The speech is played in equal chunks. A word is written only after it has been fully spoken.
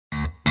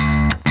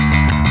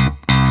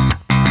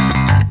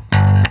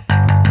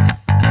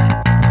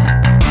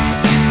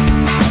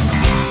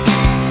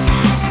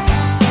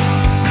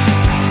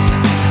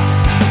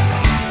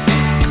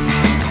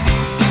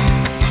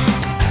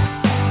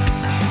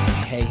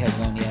how's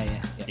it going?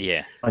 Yeah.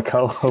 Yeah. My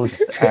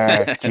co-hosts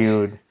are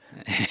Jude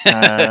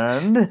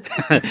and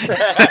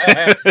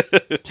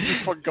You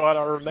forgot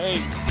our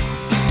name.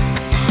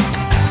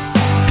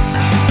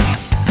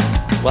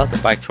 Welcome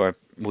back to our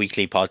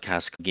weekly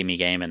podcast, Gimme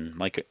Gaming.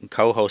 My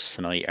co-hosts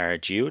tonight are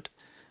Jude,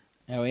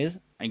 How is?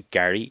 and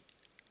Gary,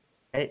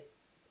 hey,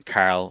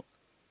 Carl,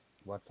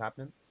 What's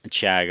happening? and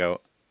Thiago.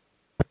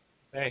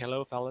 Hey,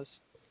 hello,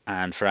 fellas.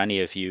 And for any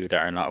of you that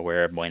are not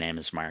aware, my name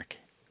is Mark.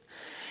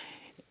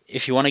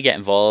 If you want to get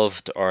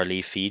involved or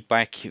leave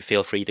feedback,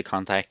 feel free to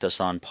contact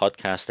us on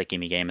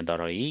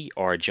podcast@gimmegaming.ie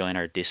or join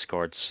our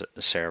Discord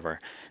server,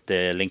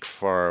 the link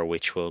for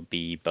which will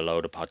be below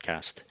the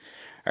podcast.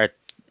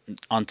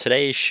 On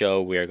today's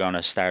show, we're going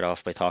to start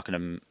off by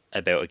talking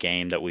about a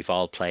game that we've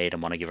all played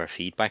and want to give our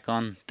feedback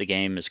on. The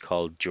game is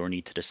called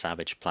Journey to the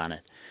Savage Planet.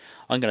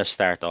 I'm going to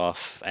start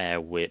off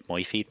with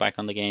my feedback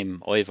on the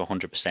game. I've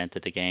 100%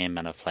 of the game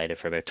and I've played it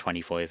for about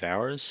 25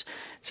 hours.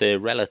 It's a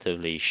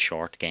relatively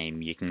short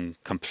game. You can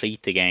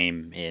complete the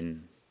game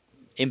in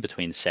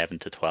between 7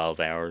 to 12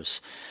 hours.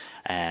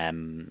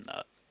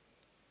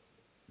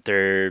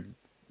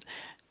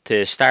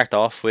 To start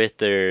off with,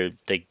 the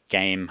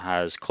game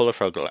has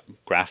colourful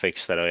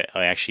graphics that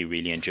I actually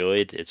really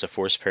enjoyed. It's a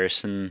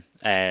first-person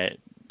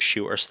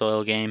shooter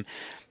style game.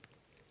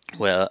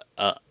 Well,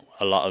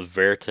 a lot of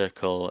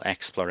vertical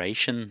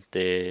exploration.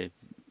 The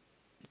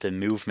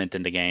movement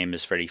in the game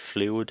is very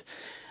fluid.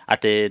 At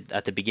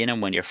the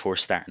beginning, when you're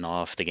first starting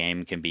off, the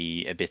game can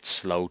be a bit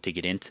slow to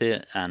get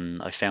into,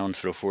 and I found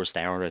for the first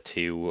hour or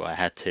two I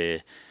had to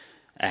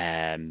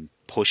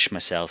push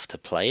myself to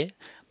play it.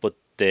 But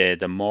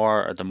the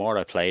more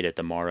I played it,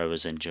 the more I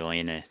was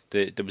enjoying it.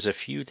 There was a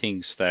few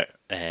things that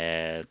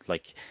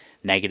like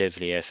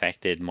negatively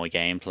affected my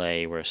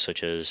gameplay, were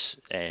such as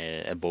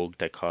a bug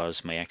that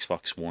caused my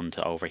Xbox One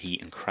to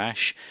overheat and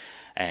crash.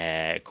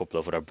 A couple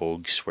of other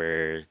bugs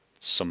where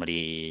some of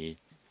the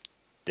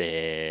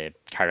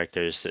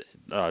characters,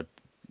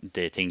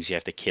 the things you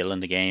have to kill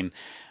in the game,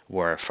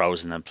 were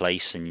frozen in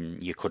place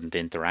and you couldn't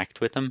interact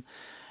with them.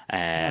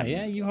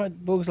 Yeah, you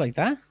had bugs like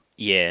that?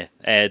 Yeah.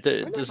 I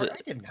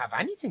didn't have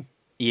anything.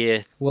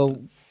 Yeah. Well,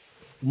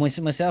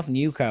 myself and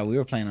you, Carl, we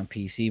were playing on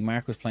PC.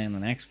 Mark was playing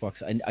on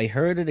Xbox. I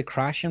heard of the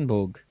crashing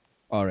bug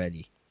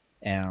already.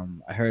 I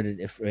heard it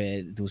if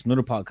there was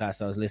another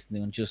podcast I was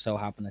listening to, and just so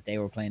happened that they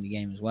were playing the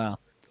game as well.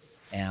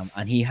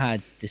 And he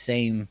had the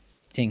same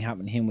thing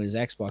happen to him with his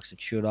Xbox.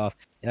 It shut off.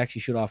 It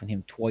actually shut off on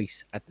him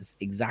twice at the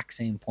exact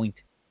same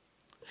point.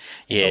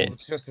 Yeah. So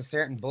it's just a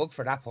certain bug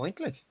for that point,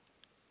 like.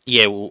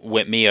 Yeah,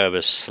 with me, I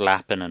was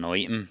slapping an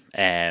item.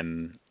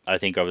 I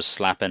think I was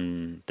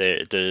slapping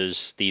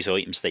there's these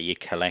items that you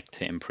collect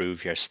to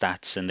improve your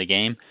stats in the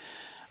game,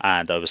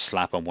 and I was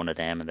slapping one of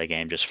them, and the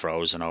game just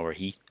froze and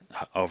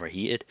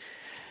overheated.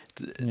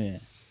 Yeah.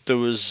 There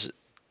was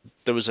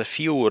a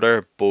few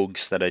other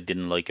bugs that I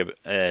didn't like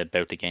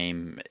about the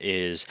game,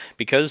 is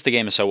because the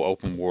game is so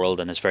open world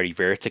and it's very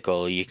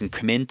vertical. You can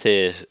come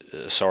into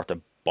sort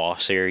of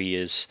boss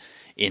areas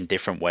in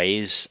different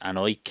ways, and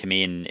I came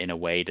in a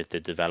way that the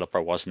developer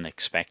wasn't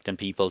expecting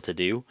people to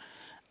do,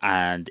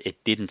 and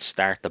it didn't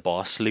start the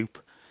boss loop.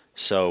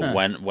 So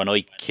when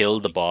I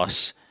killed the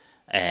boss,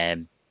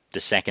 the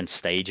second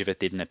stage of it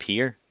didn't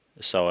appear.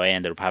 So I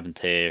ended up having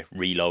to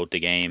reload the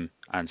game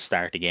and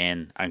start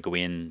again and go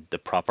in the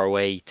proper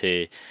way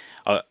to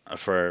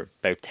for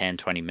about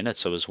 10-20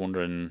 minutes. I was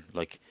wondering,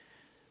 like,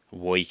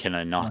 why can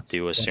I not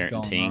do a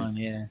certain thing? On,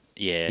 yeah.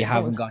 Yeah. You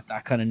haven't got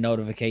that kind of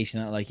notification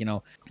that, like,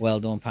 well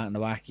done, pat on the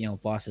back,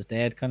 boss is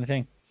dead kind of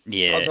thing.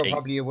 Yeah. Also,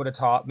 probably you would have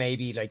thought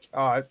maybe like,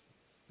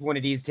 one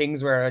of these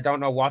things where I don't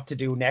know what to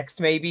do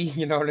next. Maybe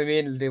you know what I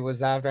mean. It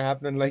was after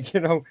happening, like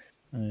Yeah.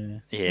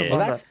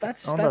 Well,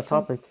 that's on that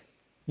topic.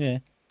 Yeah.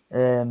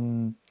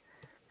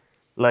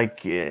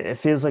 Like it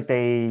feels like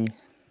I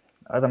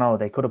don't know,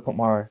 they could have put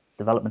more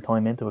development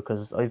time into it,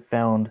 because I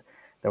found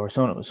there were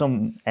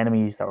some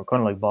enemies that were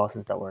kind of like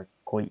bosses that were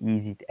quite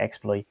easy to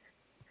exploit.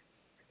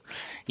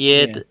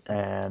 Yeah.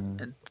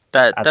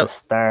 At the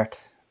start,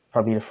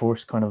 probably the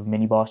first kind of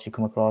mini boss you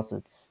come across,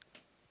 it's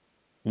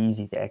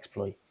easy to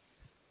exploit.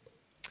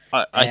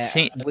 I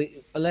think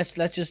let's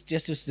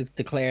just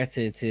declare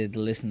to the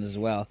listeners as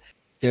well.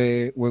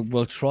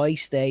 We'll try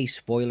stay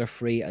spoiler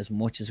free as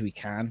much as we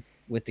can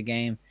with the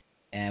game.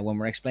 When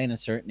we're explaining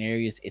certain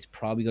areas, it's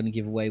probably going to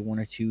give away one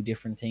or two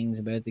different things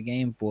about the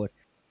game, but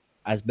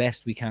as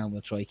best we can,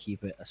 we'll try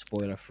keep it a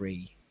spoiler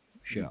free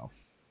show.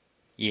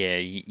 Yeah,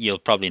 you'll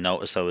probably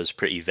notice I was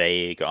pretty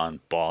vague on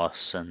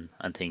boss and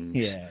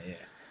things. Yeah.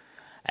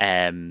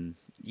 I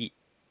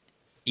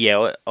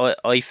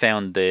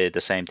found the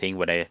same thing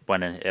when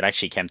it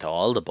actually came to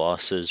all the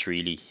bosses.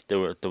 Really,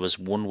 there was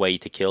one way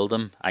to kill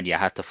them, and you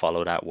had to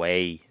follow that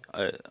way.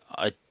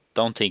 I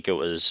don't think it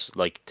was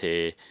like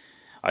to.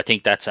 I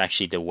think that's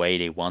actually the way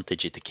they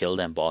wanted you to kill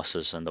them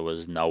bosses, and there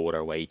was no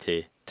other way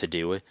to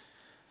do it.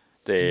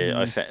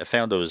 I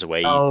found there was a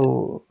way.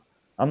 Oh,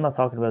 I'm not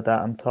talking about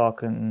that. I'm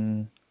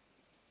talking.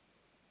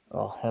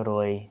 Oh, how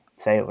do I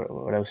say it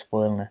without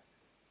spoiling it?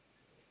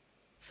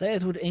 Say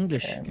it with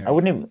English. I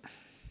wouldn't even.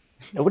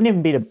 It wouldn't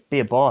even be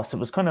a boss. It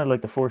was kind of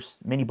like the first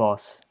mini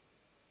boss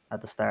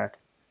at the start.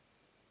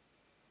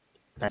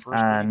 The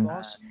first mini And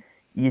boss.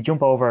 you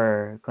jump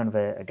over kind of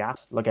a gap,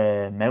 like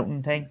a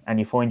mountain thing, and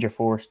you find your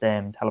first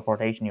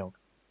teleportation yoke.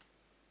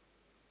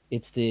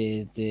 It's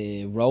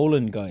the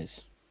rolling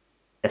guys.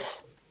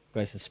 Yes.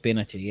 Guys that spin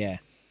at you, yeah.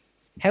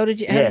 How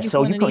did you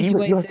So find you an can easy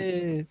way you have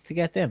to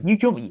get them? you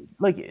jump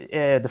like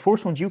the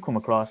first ones you come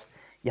across.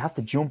 You have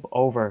to jump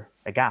over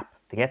a gap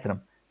to get to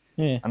them.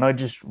 Yeah. And I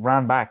just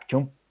ran back,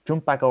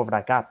 jumped back over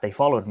that gap. They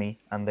followed me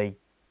and they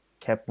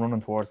kept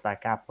running towards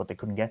that gap, but they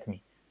couldn't get to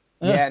me.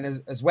 Yeah,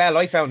 and as well,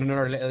 I found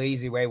another little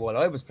easy way while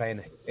I was playing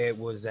it. It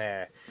was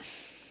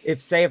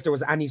if there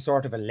was any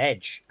sort of a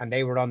ledge and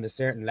they were on the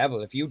certain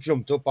level, if you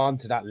jumped up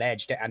onto that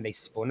ledge and they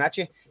spun at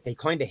you, they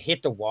kind of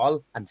hit the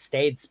wall and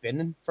stayed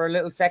spinning for a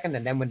little second,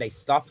 and then when they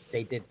stopped,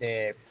 they did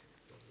the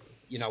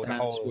the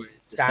whole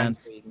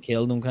stance. Where you can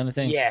kill them kind of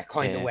thing. Yeah,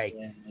 kind of Yeah.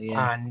 way.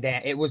 Yeah. And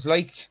it was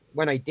like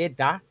when I did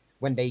that,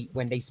 when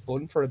they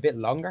spun for a bit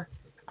longer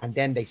and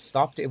then they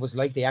stopped, it was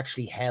like they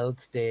actually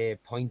held the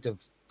point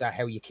of that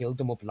how you killed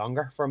them up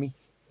longer for me.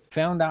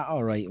 Found that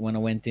all right when I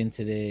went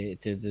into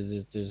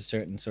there's a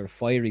certain sort of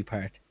fiery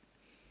part,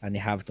 and they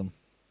have them,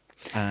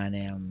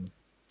 and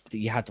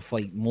you had to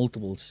fight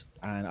multiples,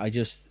 and I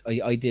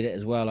did it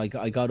as well. I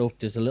got up.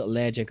 There's a little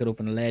ledge. I got up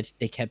on the ledge.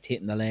 They kept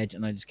hitting the ledge,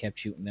 and I just kept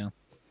shooting down,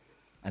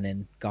 and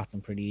then got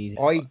them pretty easy.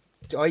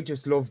 I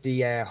just love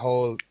the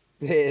whole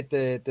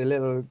the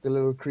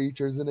little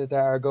creatures in it that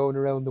are going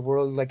around the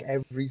world. Like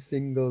every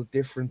single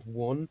different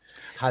one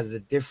has a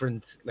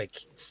different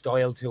like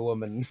style to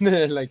them, and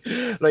like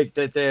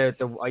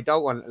the I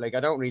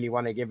don't really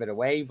want to give it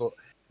away, but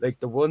like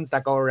the ones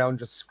that go around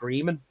just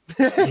screaming.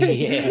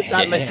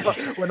 That,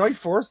 like, when I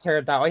first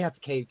heard that, I had to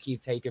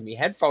keep taking my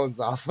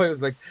headphones off. I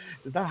was like,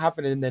 is that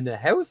happening in the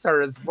house,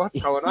 or is what's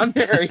going on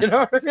here? You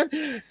know what I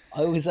mean?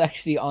 I was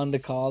actually on the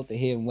call to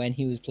him when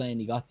he was playing.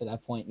 He got to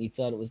that point and he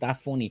thought it was that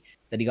funny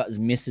that he got his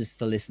missus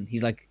to listen.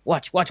 He's like,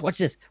 watch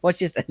this,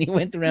 and he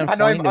went around And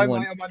finding I'm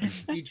one.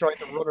 he tried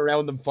to run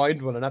around and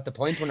find one, and at the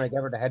point when I gave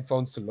her the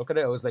headphones to look at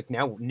it, I was like,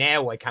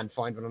 now I can't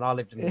find one, and all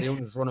I've been doing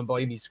is running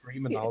by me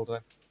screaming the whole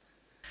time.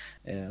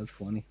 Yeah, it was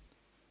funny.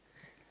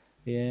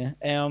 Yeah.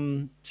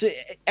 So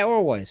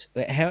hour wise,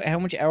 how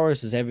much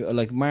hours is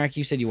like Mark?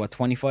 You said you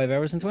 25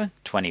 hours into it.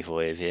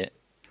 25, yeah.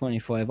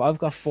 25. I've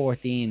got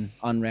 14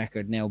 on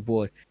record now,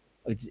 but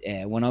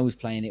when I was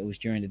playing it was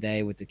during the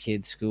day with the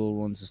kids'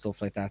 school runs and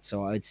stuff like that.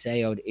 So I'd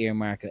say I would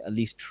earmark at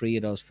least 3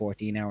 of those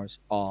 14 hours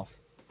off.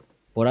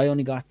 But I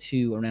only got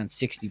to around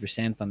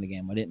 60% on the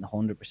game. I didn't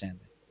 100%.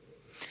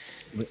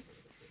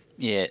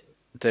 Yeah,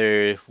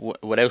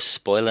 without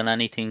spoiling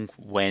anything,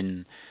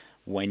 when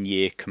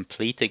you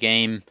complete the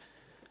game,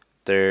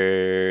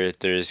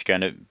 there's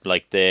gonna,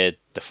 like, the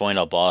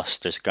final boss,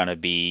 there's gonna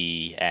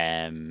be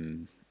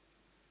the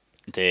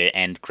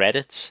end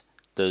credits.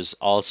 There's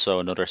also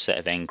another set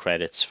of end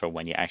credits for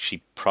when you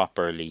actually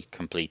properly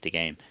complete the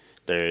game.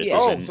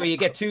 So you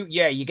get two.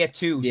 Yeah, you get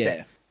two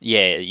sets.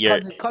 Yeah,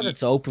 because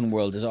it's open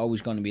world. There's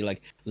always going to be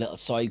like little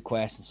side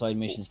quests and side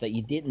missions that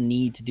you didn't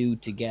need to do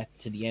to get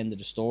to the end of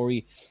the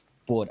story,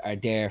 but are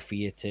there for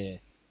you to.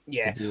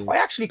 Yeah, to do. I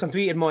actually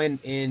completed mine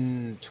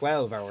in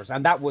 12 hours,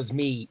 and that was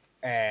me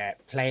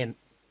playing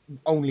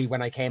only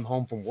when I came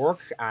home from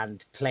work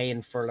and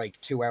playing for like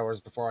 2 hours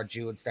before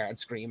Jude started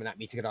screaming at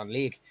me to get on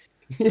League.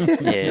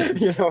 Yeah.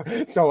 You know,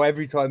 so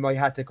every time I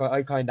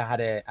kind of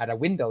had a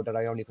window that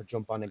I only could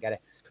jump on and get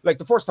it. Like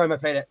the first time I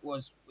played it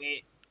was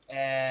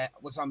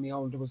on my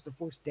own. It was the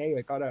first day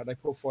I got it, and I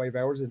put 5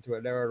 hours into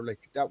it. There, like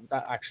that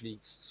actually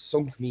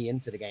sunk me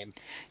into the game.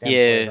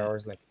 Yeah, 5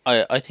 hours, like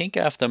I think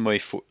after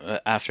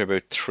after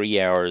about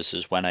 3 hours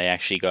is when I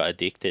actually got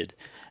addicted.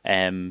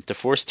 The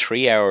first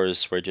 3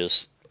 hours were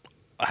just,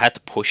 I had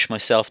to push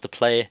myself to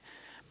play,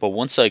 but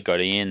once I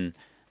got in,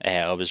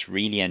 I was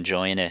really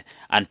enjoying it.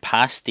 And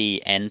past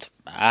the end,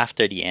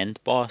 after the end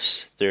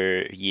boss,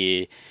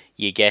 you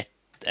get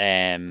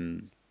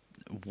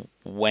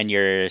when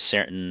you're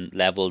certain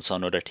levels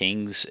on other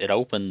things, it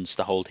opens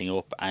the whole thing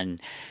up, and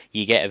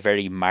you get a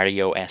very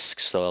Mario-esque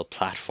style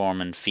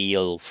platforming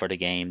feel for the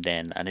game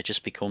then, and it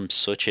just becomes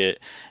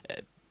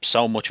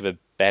so much of a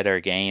better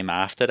game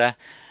after that.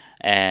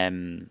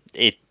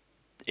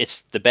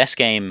 It's the best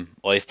game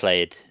I've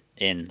played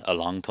in a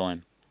long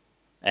time.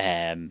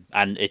 And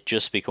it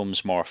just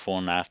becomes more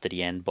fun after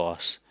the end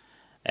boss.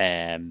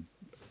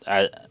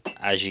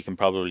 As you can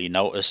probably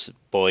notice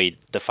by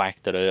the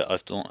fact that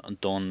I've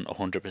done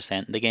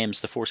 100% in the game. It's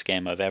the first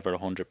game I've ever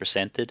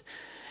 100%ed.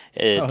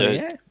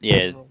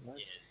 Yeah. Oh,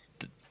 nice.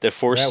 The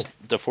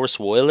first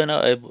while in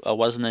it, I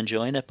wasn't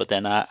enjoying it, but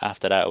then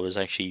after that, I was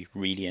actually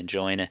really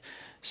enjoying it.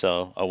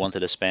 So I wanted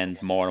to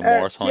spend more and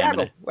more time in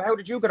Tiago, it. how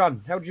did you get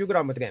on? How did you get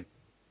on with the game?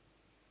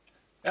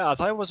 Yeah, I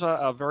thought it was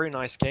a very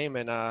nice game,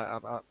 and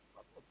about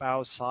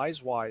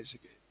size-wise,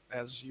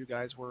 as you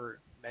guys were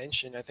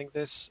mentioning, I think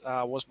this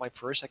was my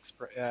first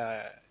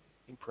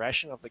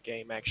impression of the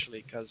game,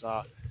 actually, because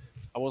I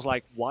was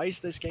like, why is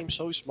this game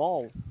so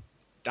small,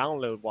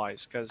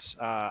 download-wise? Because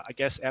I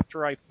guess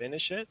after I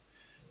finish it,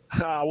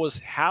 I was,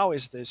 how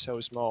is this so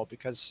small?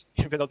 Because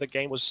even though the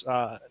game was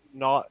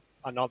not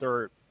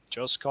another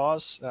Just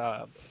Cause,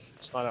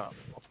 it's not,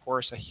 of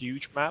course, a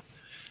huge map,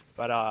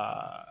 but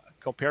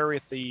compared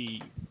with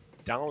the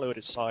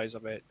downloaded size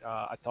of it,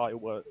 I thought it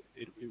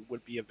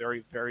would be a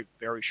very, very,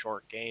 very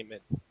short game,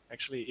 and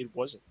actually it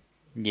wasn't.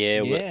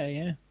 Yeah,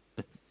 Yeah.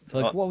 So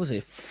uh, like, what was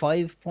it?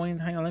 5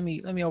 point. Hang on, let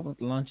me open up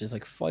the launch. It's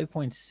like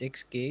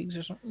 5.6 gigs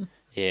or something.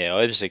 yeah,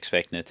 I was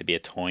expecting it to be a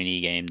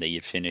tiny game that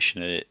you'd finish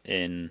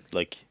in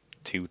like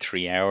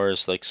 2-3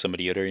 hours, like some of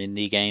the other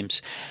indie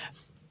games.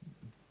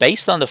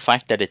 Based on the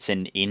fact that it's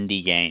an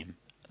indie game,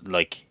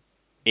 like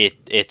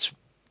it's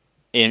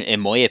in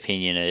my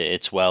opinion,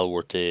 it's well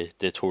worth the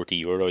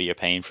 €30 you're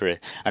paying for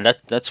it, and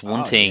that's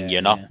one Oh thing, yeah,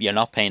 yeah. you're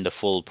not paying the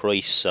full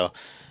price. So,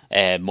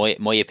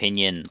 my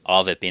opinion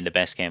of it being the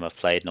best game I've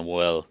played in a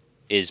while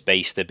is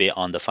based a bit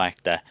on the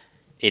fact that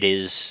it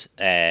is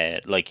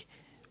like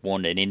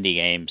one an indie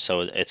game,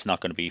 so it's not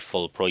going to be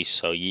full price.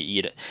 So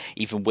you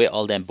even with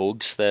all them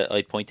bugs that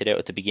I pointed out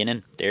at the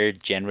beginning, they're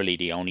generally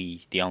the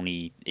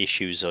only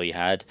issues I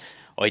had.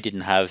 I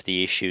didn't have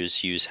the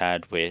issues you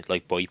had with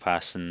like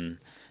bypassing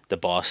the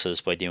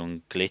bosses by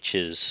doing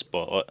glitches,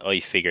 but I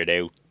figured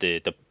out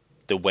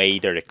the way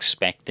they're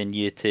expecting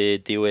you to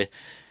do it.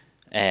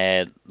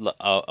 I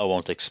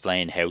won't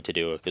explain how to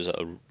do it because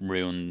it'll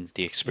ruin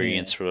the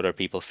experience Yeah. for other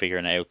people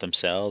figuring it out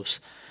themselves.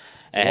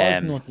 There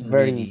was Um, nothing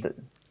Very really.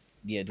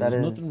 Yeah, there that was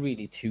nothing is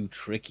really too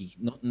tricky.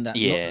 Nothing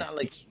yeah, that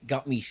like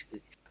got me.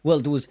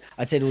 Well,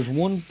 I'd say there was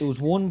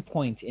one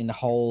point in the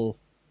whole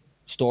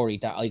story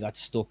that I got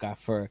stuck at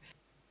for.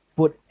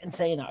 But in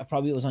saying that, I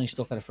probably was only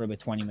stuck at it for about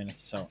 20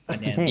 minutes or so,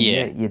 and that's the then thing.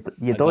 Yeah, yeah,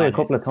 you I die a got it.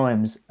 couple of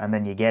times and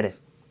then you get it.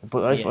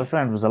 But I Yeah,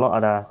 found there was a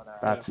lot of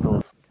that Yeah.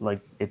 stuff.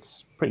 Like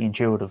it's pretty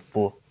intuitive,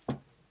 but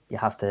you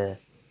have to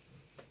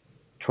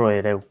try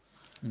it out.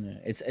 yeah.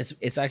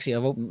 It's actually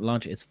I've opened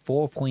launch. It's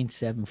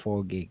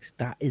 4.74 gigs.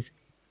 That is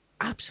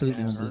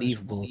absolutely Yeah, very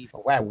unbelievable small.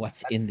 Oh, for wow.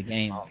 what's That's in the really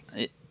game. small.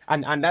 it,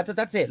 And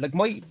that's it. Like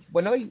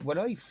when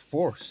I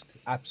first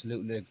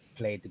absolutely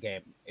played the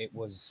game, it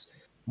was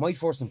my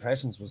first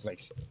impressions was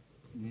like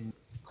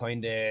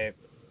kind of,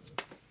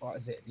 what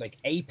is it, like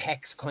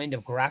Apex kind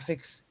of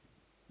graphics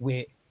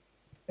with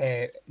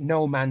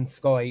No Man's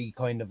Sky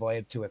kind of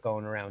vibe to it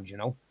going around, you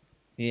know.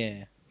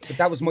 Yeah, But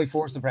that was my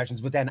first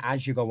impressions. But then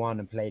as you go on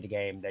and play the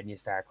game, then you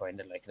start kind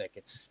of like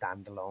it's a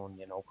standalone,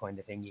 you know, kind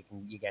of thing.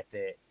 You get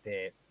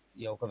the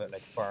yoke of it,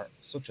 like for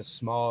such a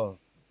small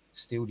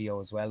studio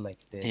as well, like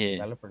the yeah.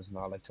 developers and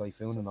all, like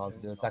Typhoon and all to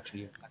do. It's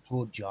actually a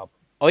good job.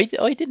 I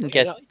didn't Well, you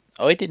get know,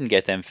 I didn't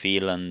get them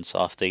feelings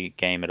off the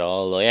game at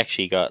all. I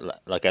actually got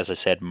like as I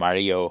said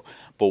Mario,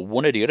 but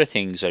one of the other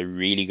things I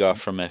really got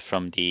from it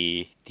from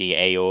the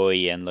AI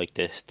and like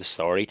the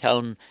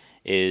storytelling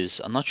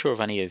is I'm not sure if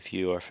any of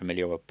you are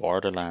familiar with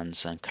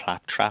Borderlands and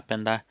Claptrap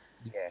in that.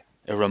 Yeah,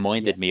 It yeah,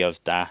 reminded me of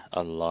that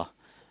a lot.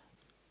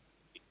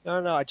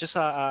 no. I just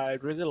I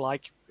really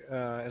like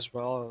as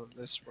well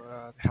this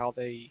how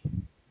they,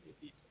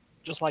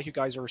 just like you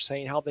guys were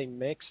saying, how they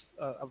mixed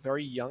a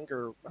very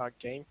younger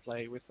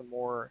gameplay with a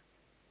more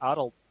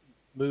adult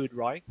mood,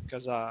 right?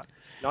 Because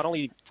not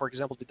only, for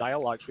example, the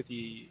dialogues with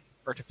the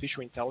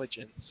artificial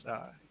intelligence,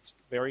 it's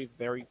very,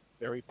 very,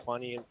 very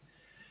funny.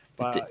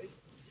 The, But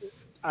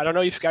I don't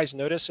know if you guys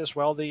noticed as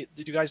well. Did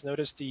you guys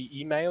notice the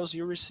emails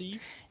you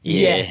receive?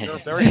 yeah. yeah, They're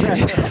very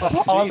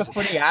All the Jesus.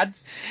 funny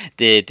ads.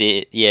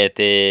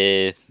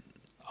 the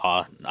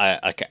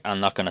I'm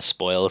not gonna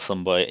spoil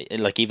some, but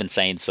like even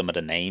saying some of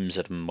the names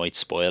of them might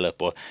spoil it.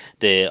 But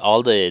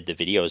all the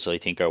videos I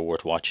think are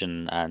worth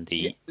watching, and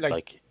Yeah, the like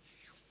like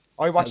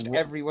I I, watched wa-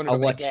 every one of I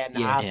them watched. again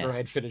Yeah, after yeah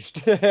I'd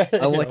finished.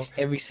 I You know? watched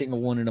every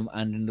single one of them,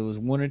 and then there was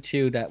one or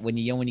two that when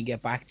you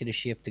get back to the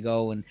ship to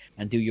go and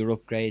do your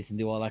upgrades and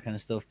do all that kind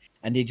of stuff,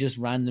 and they just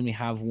randomly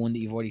have one that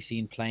you've already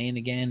seen playing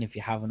again if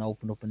you haven't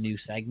opened up a new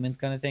segment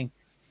kind of thing.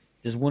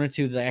 There's one or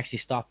two that I actually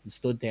stopped and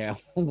stood there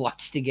and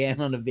watched again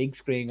on the big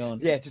screen, going,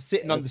 Yeah, just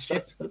sitting on the "That's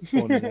ship. that's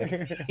funny." Like,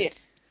 yeah,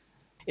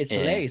 it's yeah.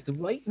 hilarious. The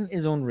writing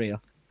is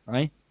unreal,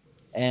 right?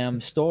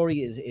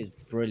 Story is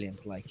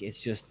brilliant. Like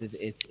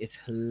it's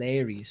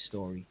hilarious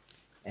story.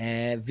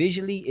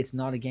 Visually, it's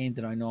not a game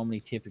that I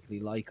normally typically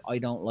like. I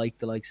don't like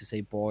the likes of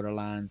say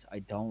Borderlands. I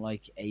don't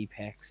like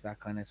Apex, that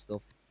kind of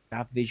stuff.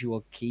 That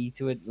visual key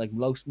to it, like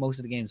most of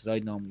the games that I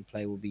normally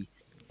play, will be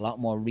a lot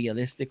more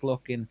realistic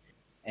looking.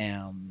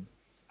 Um,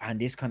 and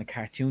this kind of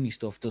cartoony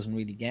stuff doesn't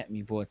really get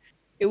me. But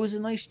it was a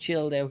nice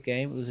chilled out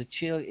game. It was a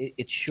chill.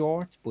 It's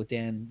short, but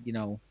then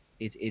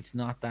it's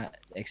not that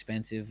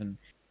expensive, and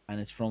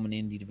it's from an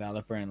indie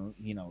developer, and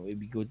it'd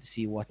be good to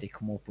see what they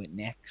come up with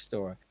next,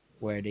 or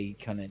where they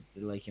kind of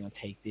like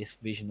take this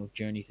vision of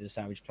Journey to the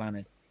Savage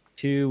Planet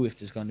 2, if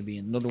there's going to be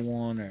another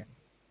one,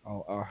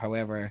 or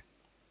however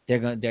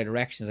their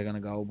directions are going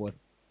to go. But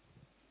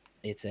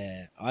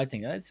I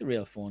think it's a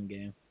real fun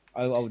game.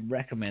 I would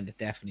recommend it,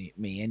 definitely.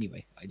 Me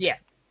anyway. I Yeah,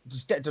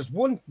 definitely. there's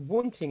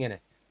one thing in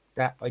it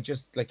that I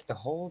just like the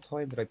whole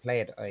time that I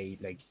played.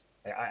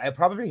 I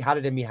probably had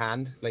it in my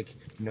hand like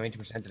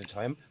 90% of the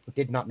time, but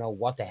did not know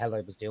what the hell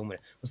I was doing with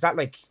it. Was that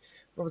like,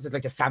 what was it,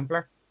 like a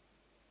sampler?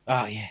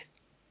 Oh yeah.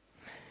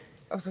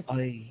 I was like,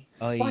 I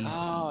What?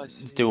 Oh, I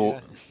see. Do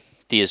Yeah.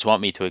 do you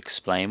want me to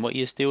explain what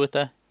you do with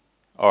that?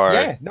 Or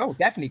yeah, no,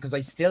 definitely, because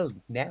I still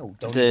now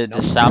don't even the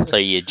know how to do sampler, it.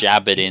 you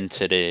jab it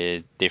into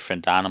the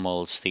different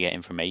animals to get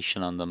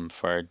information on them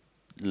for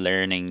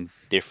learning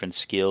different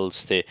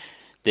skills. The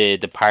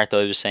part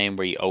I was saying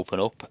where you open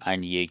up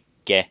and you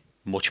get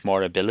much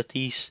more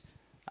abilities,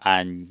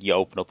 and you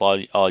open up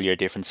all your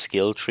different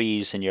skill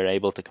trees, and you're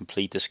able to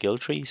complete the skill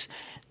trees.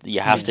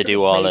 You You have to should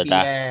do have all of maybe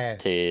that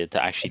to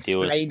actually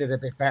do it. explained it a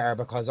bit better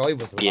because I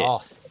was Yeah.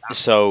 lost.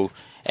 So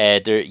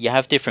there you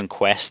have different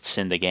quests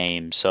in the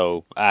game.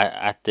 So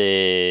at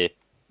the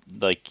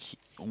like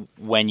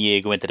when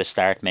you go into the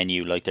start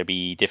menu, like there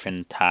be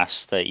different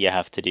tasks that you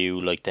have to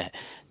do, like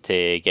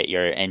to get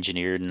your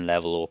engineering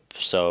level up.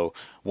 So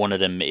one of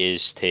them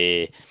is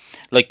to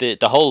like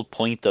the whole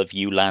point of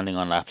you landing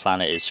on that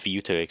planet is for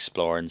you to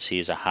explore and see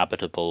is it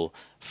habitable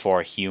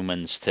for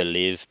humans to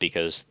live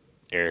because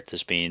Earth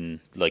has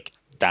been like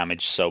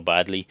damaged so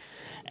badly.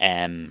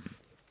 Um,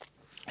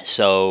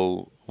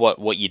 so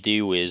what you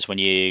do is when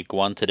you go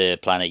onto the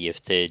planet, you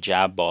have to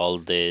jab all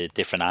the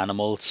different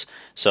animals.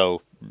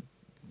 So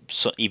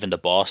even the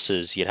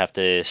bosses, you'd have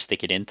to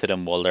stick it into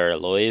them while they're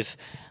alive,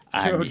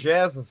 Oh, and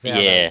Jesus,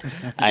 yeah,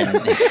 yeah,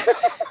 man.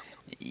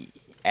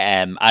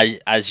 and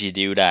as you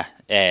do that,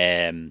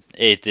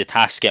 the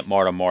tasks get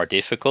more and more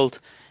difficult.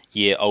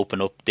 You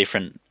open up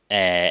different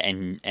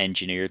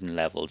engineering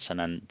levels,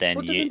 and then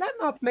But you doesn't that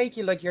not make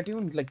you like you're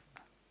doing like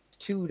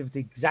two of the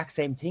exact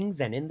same things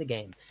then in the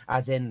game?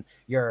 As in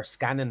you're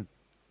scanning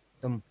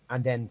them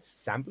and then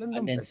sampling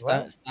and them then as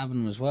well?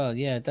 stabbing them as well.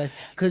 Yeah, that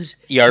because to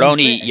you're be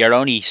only fair, you're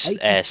only I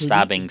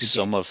stabbing completed the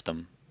some game. of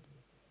them,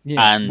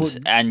 Yeah, and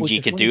but you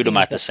the can funny do thing them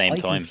is at the that same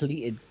time.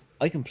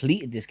 I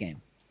completed this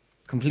game,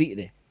 completed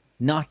it,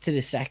 not to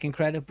the second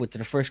credit, but to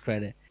the first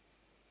credit.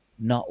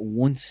 Not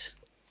once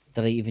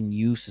did I even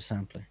use the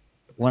sampler.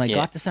 When I Yeah,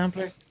 got the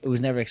sampler, it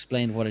was never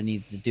explained what I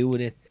needed to do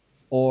with it,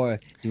 or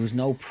there was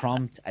no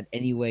prompt at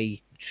any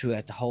way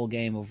throughout the whole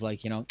game of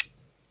like,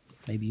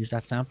 maybe use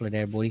that sampler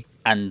there, buddy.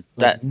 and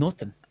Like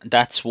nothing.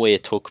 that's why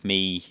it took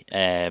me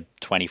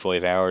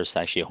 25 hours to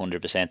actually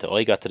 100%.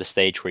 I got to the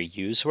stage where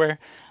yous were,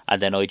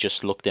 and then I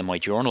just looked in my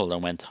journal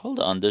and went, hold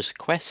on, there's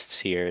quests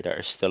here that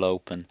are still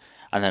open.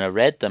 And then I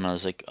read them and I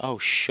was like, oh,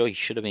 sure, I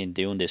should have been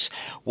doing this.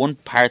 One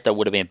part that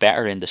would have been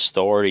better in the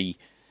story,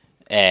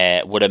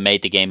 would have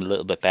made the game a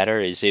little bit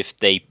better, is if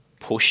they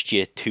pushed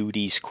you to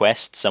these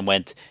quests and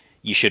went,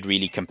 you should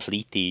really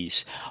complete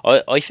these.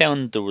 I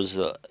found there was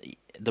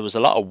a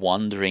lot of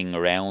wandering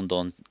around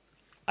on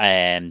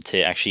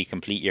to actually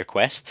complete your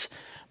quests.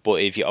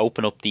 But if you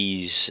open up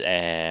these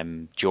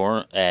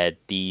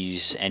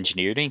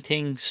engineering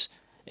things,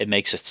 it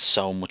makes it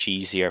so much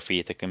easier for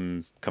you to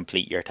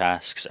complete your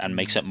tasks and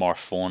makes it more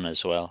fun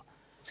as well.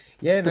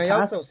 Yeah, and The I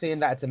also tasks. seen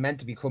that it's meant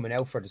to be coming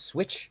out for the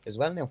Switch as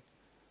well now.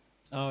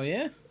 Oh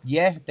yeah.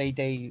 Yeah,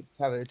 they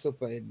have it's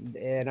up in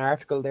an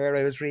article there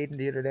I was reading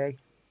the other day.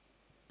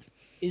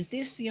 Is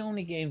this the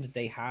only game that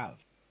they have?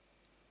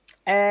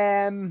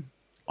 Um,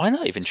 I'm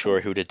not even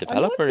sure who the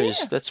I'm not. developer is.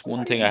 Yeah, That's I'm one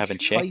not thing I even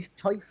haven't sure. checked.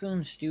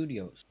 Typhoon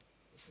Studios.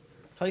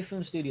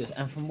 Typhoon Studios.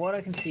 And from what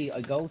I can see,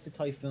 I go to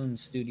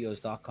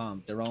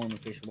typhoonstudios.com, their own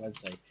official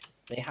website.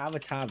 They have a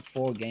tab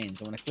for games.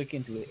 And when I click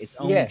into it, it's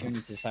only Yeah,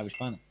 Journey to the Savage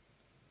Planet.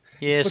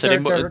 Yeah, but so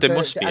they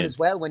must be and in. as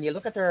well when you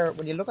look at their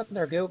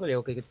Google,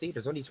 you can see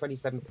there's only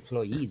 27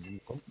 employees in the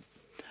company.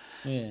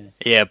 Yeah.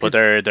 Yeah, but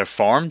 'Cause- they're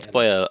formed yeah,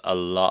 by a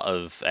lot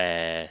of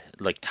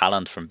like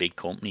talent from big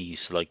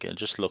companies. Like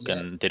just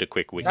Yeah, looking, did a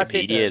quick that's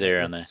it. There, Wikipedia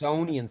there on like it.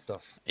 Sony and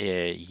stuff.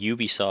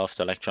 Ubisoft,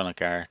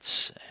 Electronic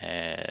Arts,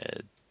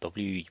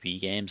 WB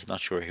Games. Not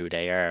sure who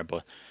they are,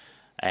 but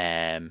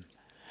um,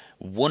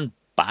 one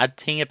bad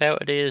thing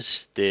about it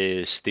is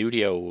the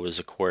studio was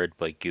acquired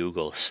by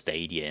Google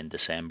Stadia in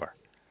December.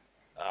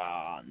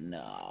 oh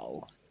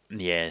no.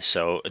 Yeah,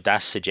 so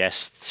that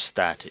suggests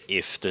that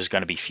if there's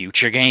going to be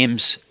future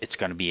games, it's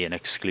going to be an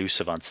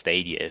exclusive on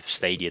Stadia if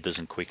Stadia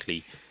doesn't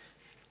quickly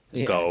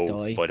Yeah, go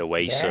die. by the Yeah,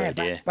 wayside.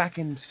 Yeah. back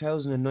in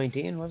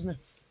 2019, wasn't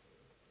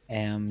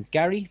it?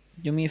 Gary,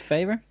 do me a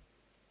favor.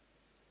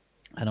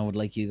 And I would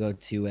like you to go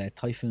to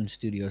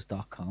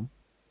typhoonstudios.com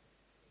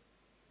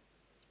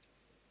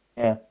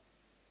Yeah.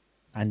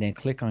 and then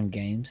click on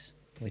games,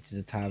 which is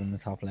the tab in the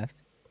top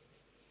left.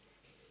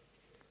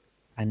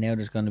 And now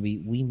there's going to be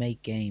We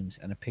Make Games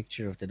and a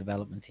picture of the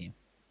development team.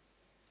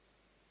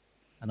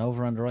 And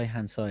over on the right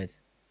hand side,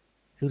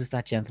 who does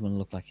that gentleman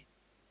look like?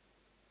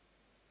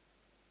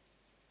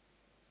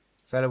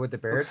 Fella with the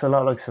beard. Looks a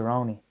lot like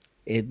Cerrone.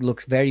 It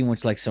looks very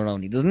much like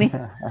Cerrone, doesn't he?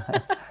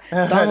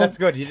 That's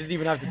good. You didn't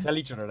even have to tell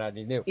each other that,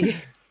 you knew.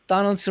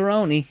 Donald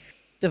Cerrone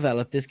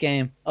developed this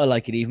game. I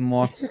like it even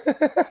more.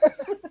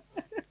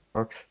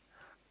 Works.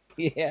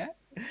 Yeah,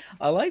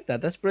 I like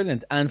that. That's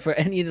brilliant. And for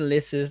any of the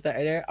listeners that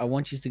are there, I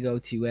want you to go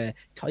to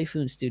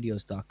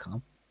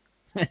typhoonstudios.com.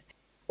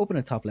 Open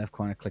the top left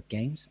corner, click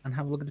games, and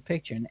have a look at the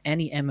picture. And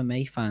any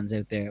MMA fans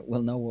out there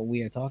will know what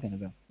we are talking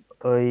about.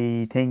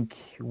 I think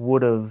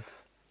would have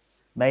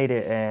made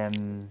it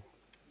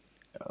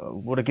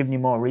would have given you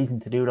more reason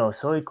to do those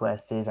side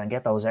quests and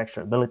get those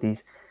extra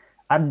abilities,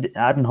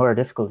 adding higher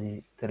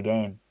difficulties to the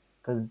game.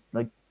 Because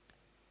like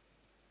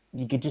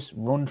you could just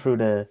run through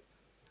the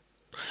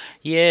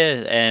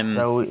Yeah,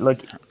 so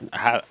like if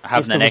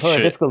having there an was higher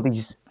extra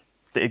difficulties,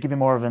 it'd give you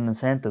more of an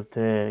incentive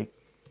to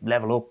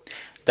level up,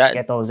 that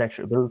get those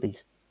extra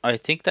abilities. I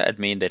think that'd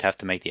mean they'd have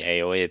to make the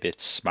AI a bit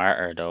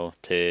smarter though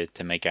to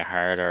make it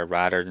harder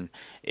rather than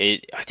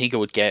it. I think it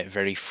would get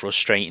very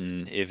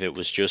frustrating if it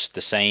was just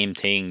the same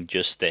thing,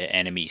 just the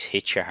enemies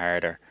hit you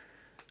harder.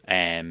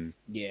 Yeah,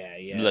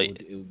 Like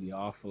it would be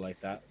awful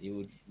like that.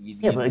 Yeah,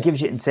 You'd but it gives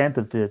you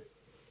incentive to,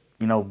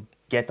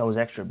 get those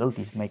extra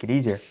abilities to make it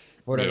easier.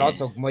 But it yeah,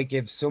 also might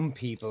give some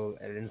people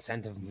an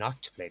incentive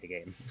not to play the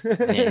game.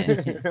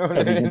 yeah. You know what Yeah, I but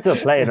you can mean? still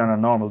play it on a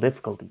normal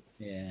difficulty.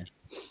 Yeah.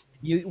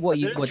 I didn't What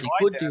they try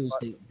could that, do is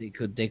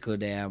but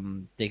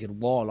they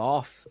could wall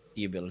off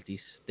the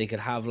abilities. They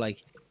could have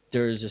like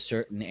there's a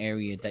certain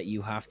area that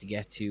you have to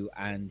get to,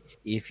 and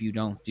if you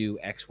don't do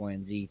X, Y,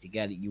 and Z to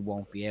get it, you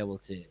won't be able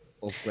to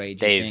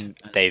upgrade your thing.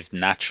 They've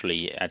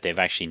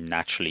actually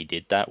naturally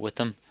did that with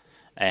them,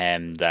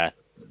 that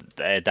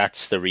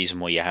that's the reason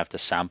why you have to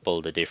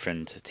sample the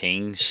different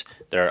things.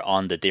 They're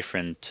on the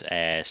different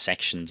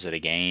sections of the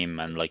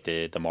game, and like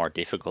the more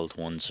difficult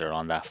ones are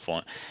on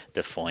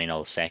the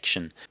final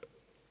section.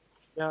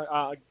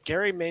 yeah,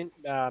 Gary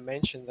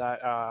mentioned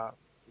that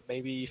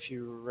maybe if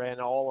you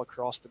ran all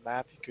across the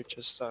map, you could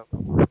just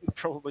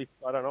probably,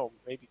 I don't know,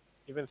 maybe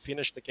even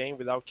finish the game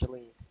without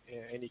killing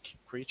any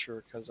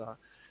creature. Because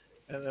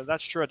and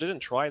that's true. I didn't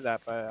try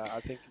that, but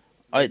I think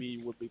I maybe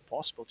it would be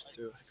possible to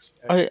do.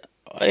 I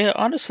I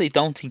honestly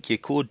don't think you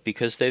could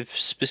because they've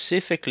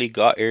specifically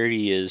got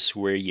areas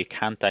where you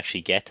can't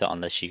actually get to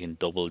unless you can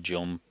double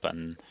jump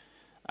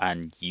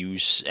and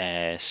use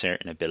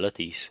certain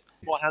abilities.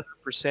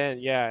 100%.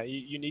 Yeah,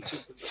 you need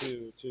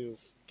to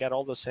get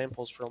all the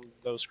samples from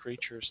those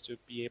creatures to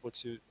be able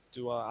to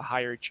do a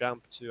higher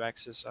jump to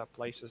access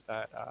places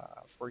that,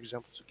 for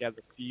example, to get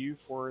the view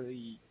for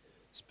the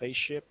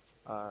spaceship.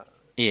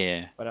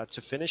 Yeah. But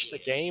to finish the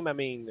game, I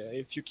mean,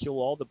 if you kill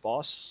all the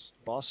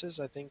bosses,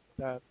 I think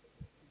that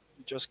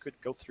you just could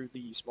go through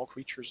the small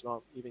creatures,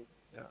 not even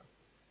uh,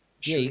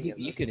 Yeah, shooting at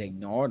you them. could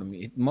ignore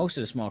them. Most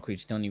of the small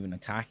creatures don't even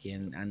attack you,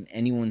 and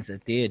any ones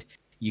that did,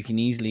 you can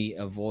easily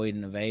avoid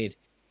and evade.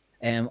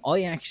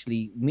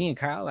 Me and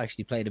Carl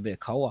actually played a bit of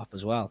co-op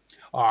as well.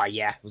 Oh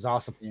yeah, it was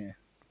awesome. Yeah,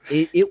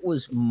 it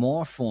was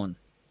more fun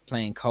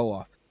playing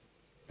co-op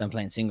than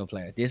playing single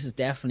player. This is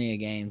definitely a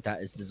game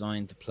that is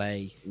designed to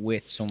play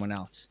with someone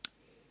else.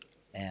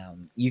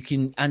 You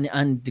can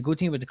and the good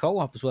thing about the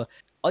co-op as well,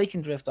 I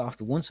can drift off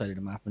to one side of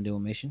the map and do a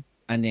mission,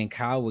 and then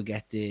Carl will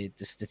get the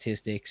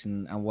statistics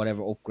and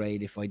whatever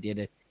upgrade if I did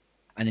it,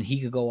 and then he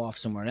could go off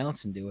somewhere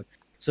else and do it.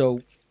 So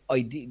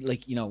I did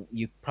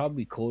you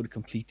probably could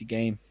complete the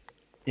game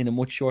in a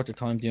much shorter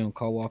time doing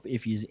co-op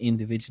if you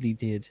individually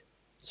did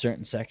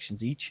certain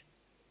sections each.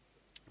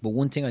 But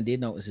one thing I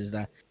did notice is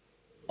that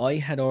I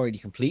had already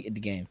completed the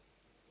game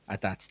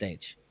at that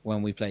stage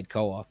when we played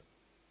co-op.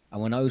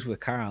 And when I was with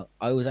Carl,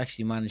 I was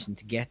actually managing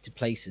to get to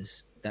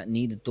places that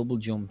needed double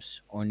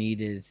jumps or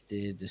needed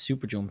the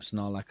super jumps and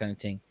all that kind of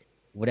thing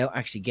without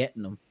actually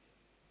getting them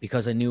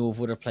because I knew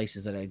of other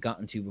places that I'd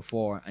gotten to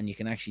before, and you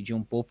can actually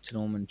jump up to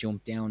them and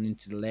jump down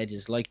into the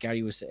ledges, like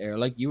Gary was, or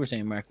like you were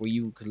saying, Mark, where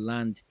you could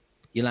land,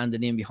 you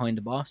landed in behind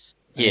the boss,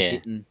 and it Yeah.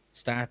 didn't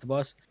start the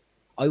boss.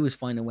 I was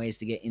finding ways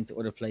to get into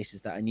other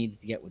places that I needed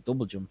to get with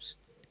double jumps,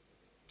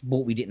 but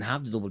we didn't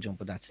have the double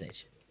jump at that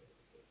stage.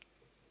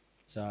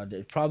 So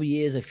there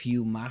probably is a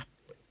few map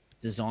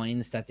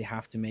designs that they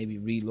have to maybe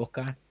relook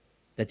at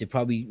that they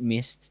probably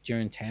missed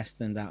during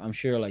testing. That I'm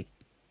sure, like,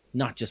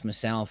 not just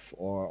myself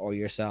or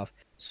yourself,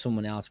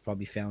 someone else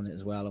probably found it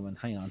as well. I went,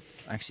 hang on,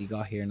 I actually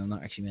got here and I'm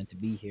not actually meant to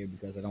be here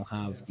because I don't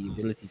have the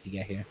ability to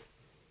get here.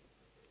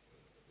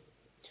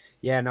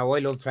 Yeah, no, I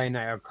love playing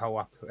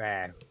co-op.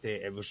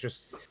 It was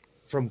just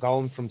from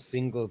going from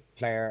single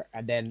player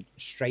and then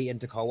straight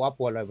into co-op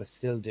while I was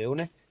still doing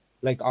it,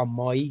 like on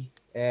my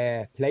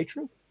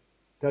playthrough.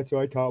 That's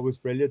what I thought was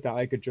brilliant, that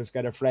I could just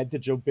get a friend to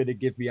jump in and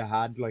give me a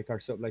hand, like, or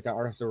something like that,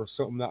 or if there was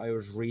something that I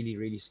was really,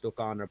 really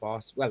stuck on or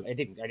boss. Well, I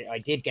didn't. I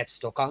did get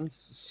stuck on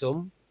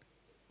some,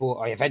 but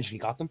I eventually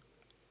got them.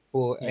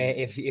 But Yeah.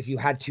 if you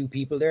had two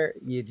people there,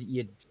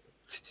 you'd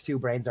two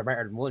brains are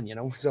better than one, you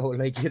know. So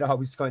like you'd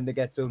always kind of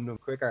get them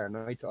quicker, and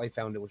I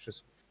found it was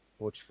just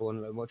much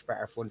fun, much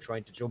better fun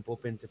trying to jump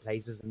up into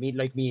places. Me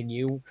and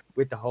you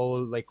with the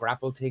whole like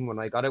grapple thing. When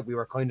I got it, we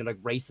were kind of like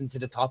racing to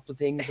the top of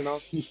things and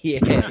all. Yeah,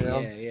 know?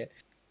 yeah.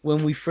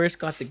 When we first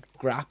got the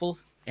grapple,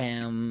 I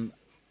don't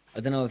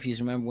know if you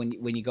remember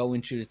when you go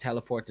into the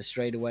teleporter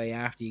straight away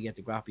after you get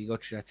the grapple, you go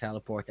through that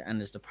teleporter and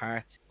there's the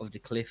part of the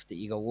cliff that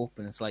you go up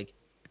and it's like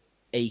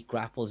 8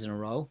 grapples in a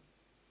row.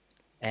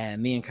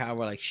 Me and Carl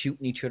were like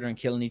shooting each other and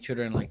killing each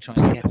other and like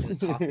trying to get to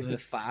the top of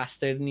it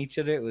faster than each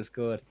other. It was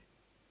good.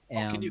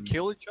 Can you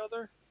kill each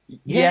other?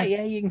 Yeah,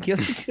 you can kill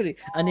each other,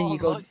 and then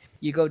Oh, nice.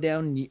 you go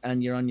down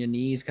and you're on your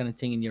knees, kind of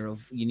thing, and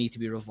you need to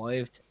be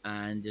revived.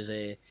 And there's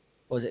a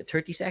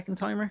 30-second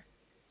timer.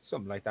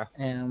 something like that.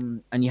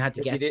 And you had to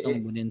If you get did-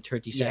 them within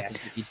 30 yeah. seconds.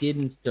 If you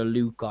didn't, the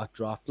loot got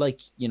dropped. Like,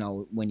 you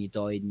know, when you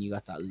died and you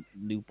got that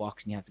loot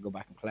box and you had to go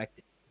back and collect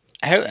it.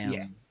 How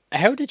Yeah.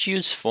 how did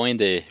you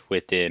find it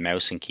with the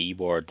mouse and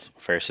keyboard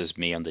versus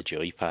me on the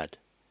joypad?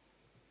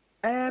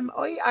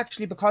 I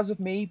actually, because of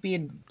me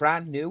being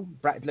brand new,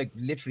 like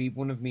literally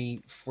one of my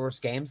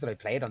first games that I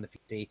played on the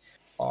PC,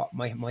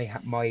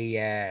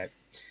 my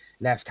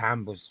left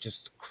hand was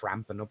just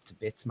cramping up to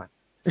bits, man.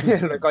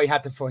 Like I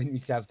had to find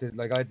myself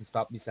I had to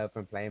stop myself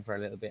from playing for a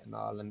little bit and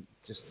all, and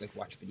just like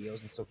watch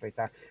videos and stuff like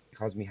that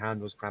because my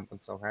hand was cramping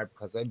so hard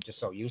because I'm just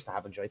so used to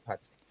having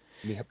joypads.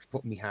 Me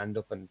putting my hand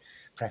up and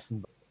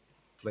pressing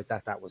like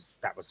that. That was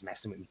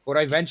messing with me. But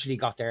I eventually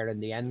got there in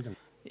the end and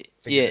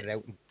figured it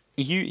out.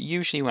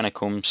 Usually when it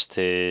comes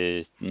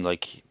to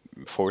like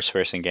first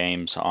person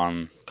games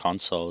on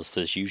consoles,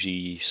 there's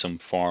usually some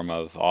form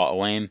of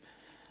auto aim.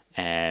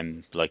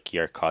 Like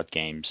your COD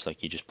games,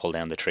 like you just pull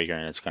down the trigger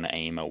and it's going to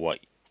aim at what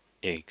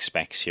it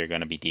expects you're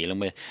going to be dealing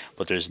with.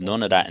 But there's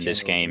none of that in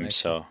this game.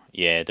 So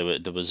yeah,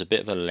 there was a bit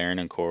of a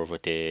learning curve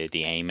with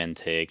the aiming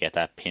to get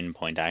that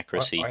pinpoint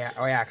accuracy.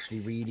 I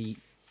actually really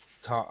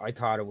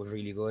thought it was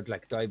really good.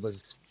 Like I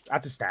was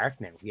at the start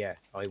now, yeah,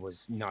 I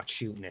was not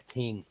shooting a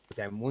thing. But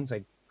then once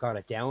I got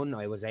it down,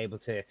 I was able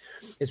to,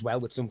 as well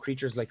with some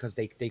creatures, like because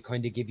they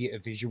kind of give you a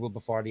visual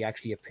before they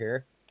actually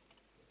appear.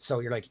 So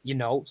you're like,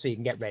 so you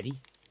can get ready.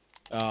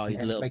 Oh,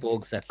 Yeah, little like,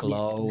 bugs that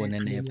glow and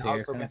then they you appear.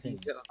 also Kind of get these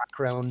thing. little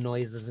background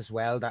noises as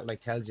well that like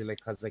tells you, like,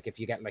 because like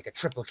if you get like a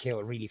triple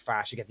kill really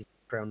fast, you get these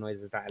background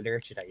noises that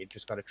alert you that you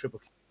just got a triple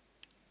kill.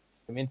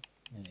 I mean,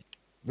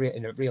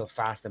 in a real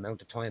fast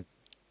amount of time.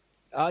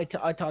 I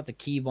thought the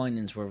key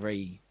bindings were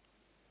very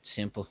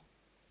simple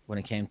when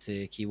it came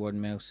to keyboard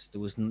and mouse.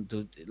 There was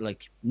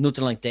like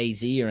nothing like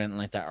DayZ or anything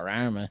like that, or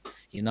Arma.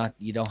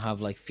 You don't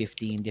have like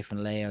 15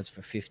 different layouts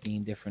for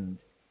 15 different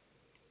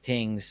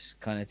things,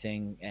 kind of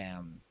thing. It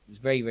was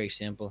very, very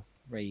simple,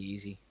 very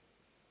easy.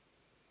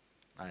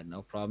 I had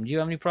no problem. Do you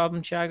have any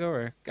problem, Shago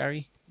or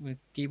Gary, with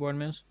keyboard and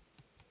mouse?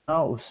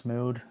 No, it was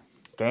smooth.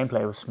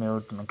 Gameplay was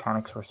smooth. The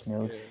mechanics were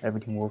smooth. Yeah.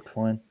 Everything worked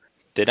fine.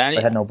 Did I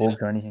any? had no bugs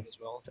or anything. as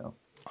well. So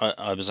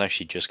I was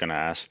actually just going to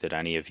ask, did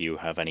any of you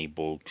have any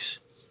bugs?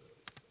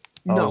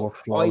 Oh, it No, worked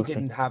I flawlessly.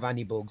 didn't have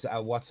any bugs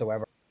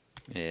whatsoever.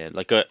 Yeah,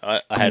 like I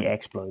any had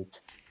exploits.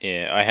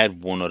 Yeah, I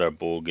had one other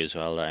bug as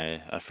well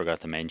that I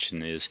forgot to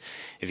mention is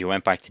if you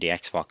went back to the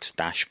Xbox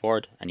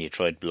dashboard and you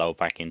tried to load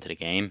back into the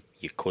game,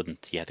 you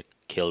couldn't. You had to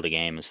kill the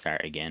game and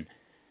start again.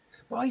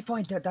 But I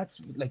find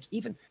that's like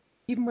even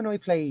when I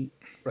play,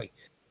 right,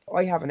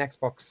 I have an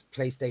Xbox,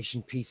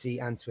 PlayStation,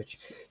 PC, and Switch.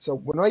 So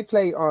when I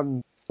play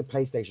on the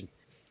PlayStation,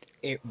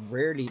 it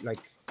rarely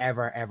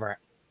ever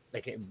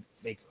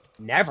like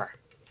never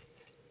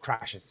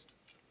crashes.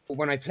 But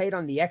when I played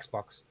on the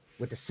Xbox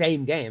with the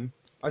same game,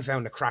 I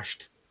found it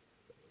crashed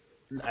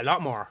a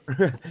lot more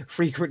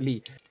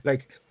frequently.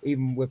 Like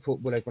even with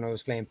like when I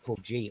was playing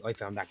PUBG, I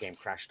found that game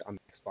crashed on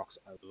the Xbox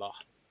a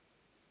lot.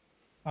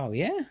 Oh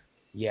yeah,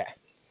 Yeah.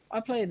 I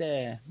played.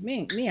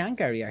 Me and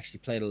Gary actually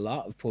played a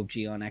lot of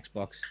PUBG on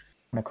Xbox.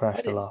 And it crashed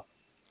a didn't- lot.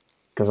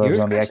 Because I Yours was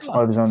on the crashed a lot?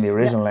 I was on the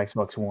original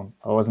Xbox One.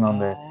 I wasn't on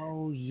the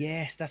Oh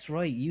yes, that's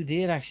right. You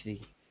did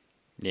actually.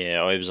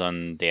 Yeah, I was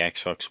on the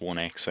Xbox One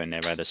X. I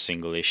never had a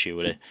single issue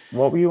with it.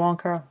 what were you on,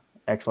 Carl?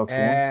 Xbox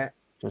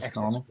One? Just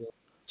normal.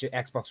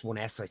 Xbox One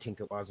S, I think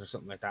it was, or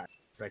something like that.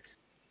 It's like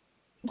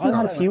I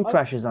had a I- few I-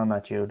 crashes on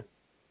that, Jude.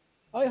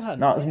 I had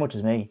Not as much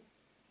as me.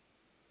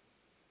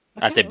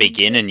 I At the can't remember.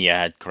 beginning, you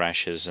had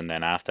crashes, and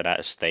then after that,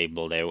 it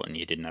stabled out, and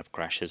you didn't have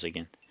crashes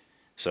again.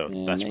 So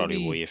Yeah, that's probably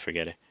maybe- why you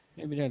forget it.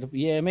 Maybe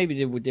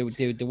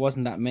there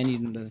wasn't that many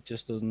of them that it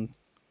just doesn't.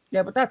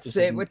 yeah, but that's This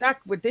it. isn't-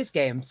 With this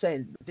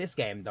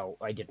game, though,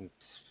 I didn't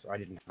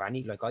have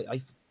any. Like I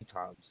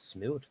thought it was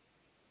smooth.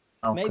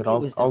 No, Maybe could it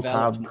was all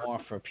developed cab. more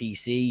for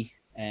PC,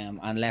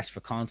 and less for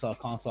console.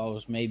 Console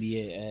was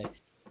maybe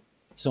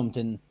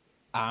something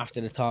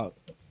after the thought,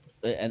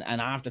 an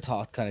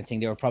afterthought kind of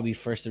thing. They were probably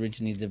first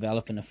originally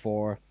developing it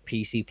for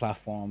PC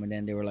platform, and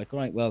then they were like,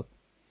 right, well,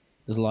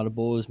 there's a lot of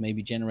buzz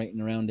maybe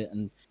generating around it,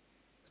 and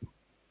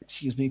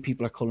excuse me,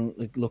 people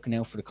are looking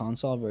out for the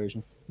console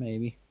version,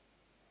 maybe.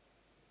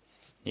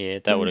 Yeah,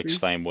 that would Maybe.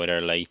 explain why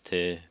they're late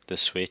to the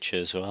Switch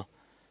as well.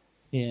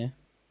 Yeah.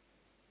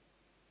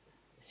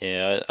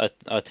 Yeah,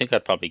 I think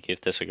I'd probably give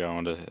this a go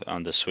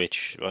on the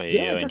Switch. I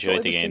Yeah, that's what I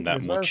enjoyed the was game thinking that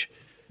as well. much.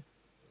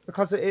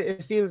 Because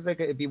it feels like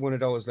it'd be one of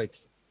those like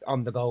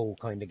on the go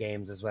kind of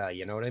games as well.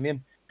 You know what I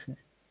mean?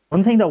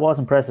 One thing that was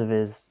impressive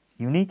is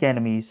unique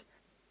enemies,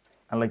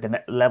 and like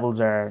the levels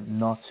are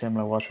not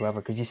similar whatsoever.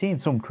 Because you see in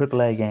some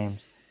AAA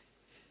games,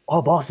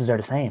 all bosses are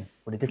the same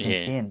with a different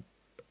Yeah. skin.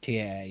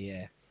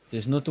 Yeah.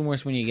 There's nothing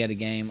worse when you get a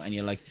game and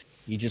you're like,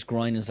 you just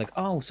grind. And it's like,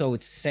 oh, so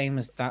it's the same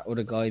as that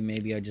other guy.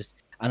 Maybe I just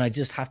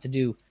have to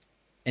do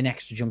an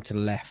extra jump to the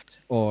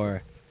left,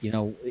 or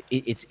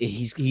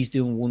he's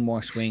doing one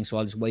more swing, so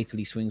I'll just wait till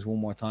he swings one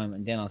more time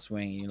and then I'll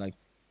swing. And you're like,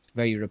 it's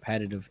very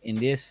repetitive. In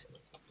this,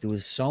 there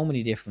was so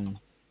many different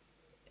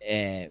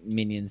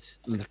minions,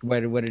 like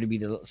whether it be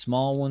the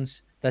small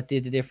ones that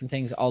did the different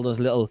things. All those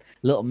little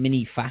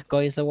mini fat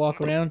guys that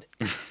walk around.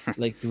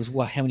 Like there was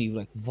how many,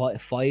 like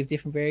 5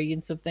 different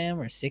variants of them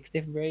or 6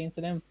 different variants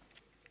of them.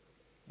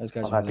 Those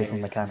guys All were had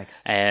different hilarious.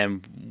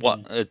 mechanics.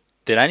 What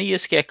did any of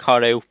us get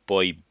caught out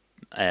by?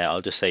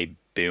 I'll just say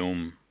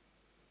Boom.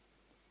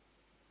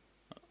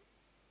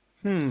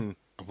 Hmm.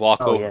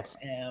 Walk Oh over. yes,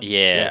 Yeah,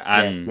 yes,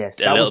 and yes.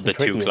 a That little was the bit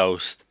too trickiest.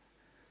 close.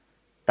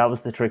 That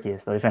was the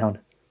trickiest I found.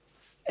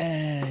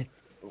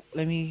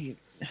 Let me.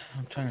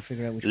 I'm trying to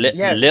figure out which Li- one.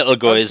 Yeah, little I was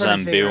guys trying to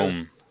and figure out-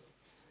 Boom.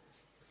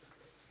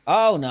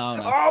 Oh no,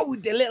 no. Oh,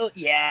 the little.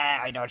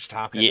 Yeah, I know what you're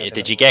talking Yeah, about. the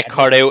did you little get red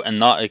caught one. out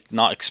and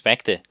not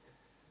expect it?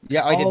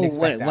 Yeah, I didn't Oh,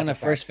 expect that. when I at the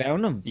start. first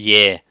found them.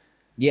 Yeah.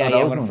 Yeah, Oh, yeah.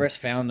 those When I ones. first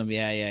found them,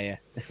 yeah.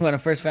 When I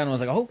first found them, I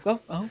was like,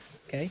 oh,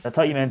 okay. I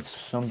thought you meant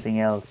something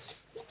else.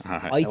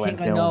 I went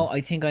think I know. down.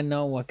 I think I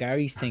know what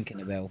Gary's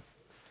thinking about,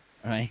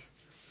 right?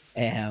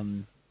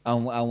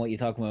 On what you're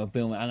talking about,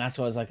 Boom, and that's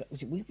why I was like,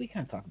 we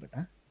can't talk about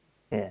that.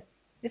 Yeah.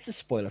 It's a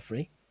spoiler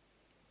free.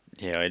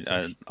 Yeah,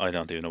 I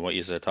don't even know what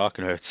you're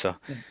talking about. So,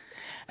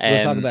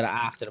 We'll talk about it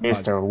after the pod.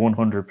 Mister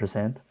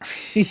 100%.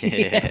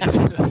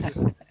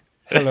 yeah.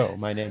 Hello,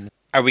 my name.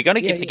 Are we gonna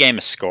Yeah, give the yeah. game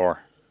a score?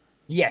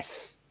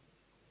 Yes.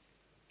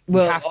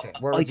 Well, have to.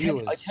 We're I tell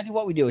reviewers. you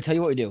what we do. I tell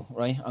you what we do.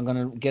 Right, I'm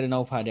gonna get a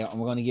notepad out, and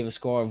we're gonna give a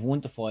score of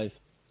 1 to 5,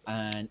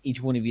 and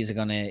each one of you are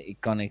gonna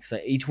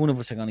each one of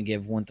us are gonna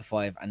give 1 to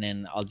 5, and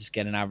then I'll just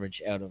get an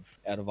average out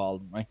of all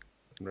of them. Right?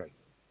 Right.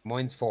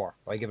 Mine's 4.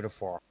 I give it a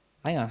 4.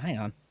 Hang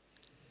on.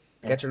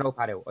 Get your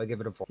notepad out. I give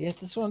it a 4. Yeah,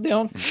 that's what I'm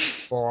doing.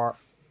 4.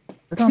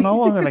 I don't know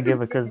what I'm gonna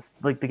give it because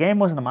like the game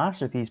wasn't a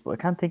masterpiece, but I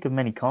can't think of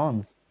many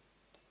cons.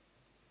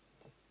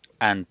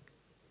 And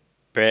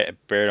bear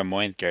in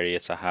mind, Gary,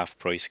 it's a half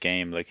price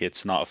game. Like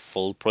it's not a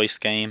full price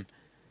game.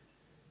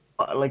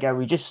 Like, are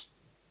we just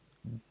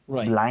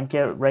Right.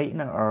 blanket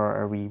rating it, or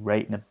are we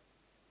rating it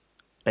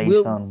based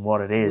We'll- on what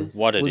it is?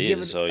 What it We'll give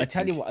is, I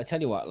tell you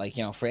what. Like,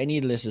 you know, for any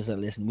of the listeners that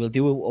listen, we'll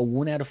do a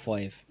 1 out of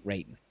 5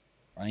 rating,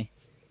 right?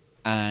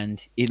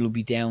 And it'll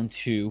be down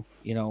to,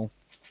 you know,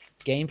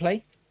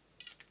 gameplay,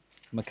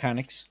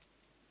 mechanics,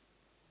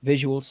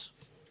 visuals,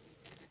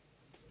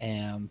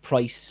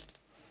 price.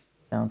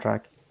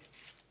 Soundtrack.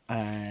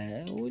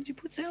 Would you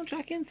put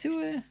soundtrack into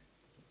it?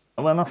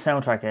 Well, not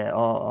soundtrack,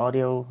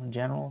 audio in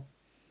general.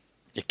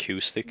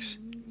 acoustics.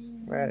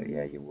 Well,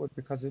 yeah, you would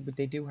because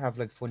they do have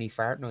like funny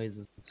fart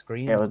noises and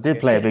screams. Yeah, well, it and did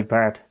shit. play a big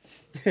part.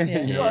 Yeah,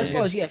 You know well, I what I mean?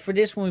 suppose, yeah, for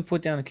this one we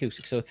put down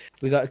acoustics. So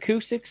we got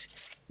acoustics,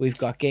 we've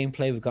got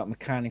gameplay, we've got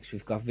mechanics,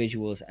 we've got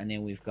visuals, and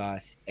then we've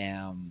got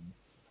I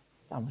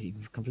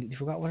completely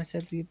forgot what I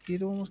said the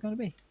other one was going to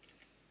be.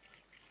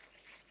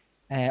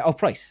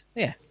 Price.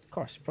 Yeah, of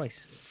course,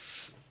 price.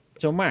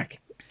 So Mark,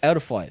 out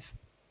of 5.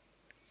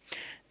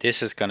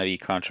 This is gonna be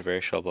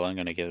controversial, but I'm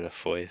gonna give it a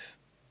 5.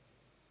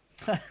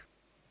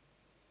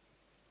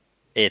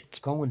 It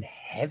Going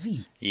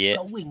heavy. yeah,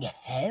 Going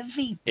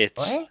heavy. it's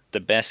What?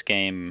 the best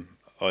game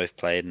I've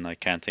played, and I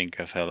can't think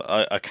of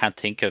I can't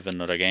think of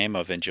another game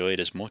I've enjoyed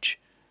as much.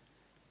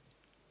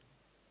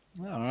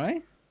 All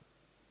right.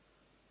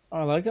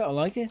 I like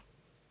it.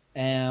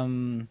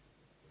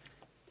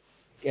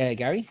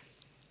 Gary,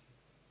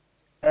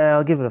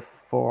 I'll give it a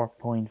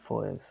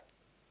 4.5.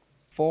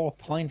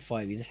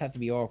 4.5. You just had to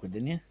be awkward,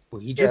 didn't you?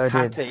 Well, he just I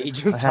had did. to. He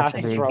just I had had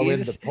to to be. throw You in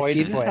just- the point.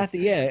 You just for it. have to,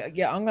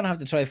 yeah. I'm gonna have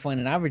to try to find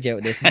an average out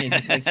of this. And you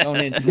just like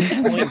throwing in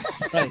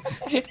points. Right.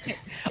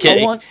 Get-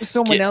 I want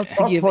someone get- else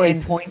to give a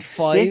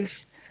 0.5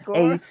 6,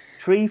 score. 8,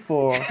 3,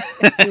 4,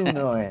 2,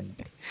 9.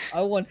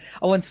 I want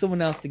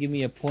someone else to give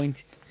me a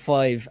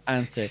 0.5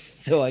 answer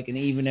so I can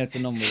even out the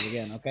numbers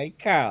again. Okay,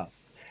 Carl.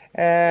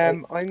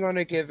 I'm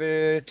gonna give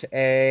it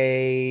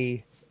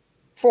a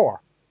 4.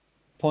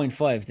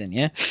 0.5 then,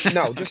 yeah.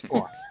 No, just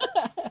 4.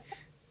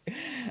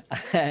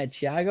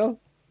 Thiago.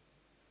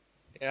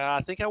 Yeah,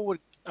 I think I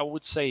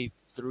would say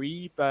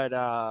 3,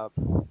 but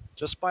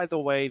just by the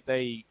way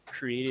they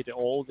created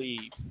all the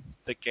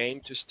game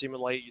to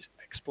stimulate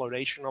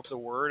exploration of the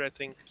word, I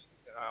think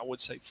I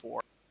would say 4.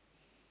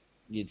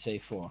 You'd say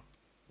 4,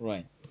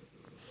 right?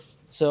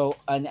 So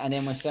and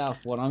then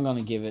myself, what I'm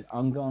gonna give it,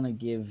 I'm gonna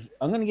give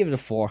it a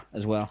 4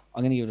 as well.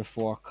 I'm gonna give it a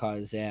 4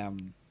 because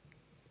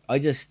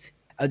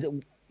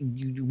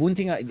one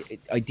thing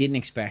I didn't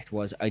expect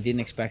was I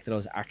didn't expect that I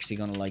was actually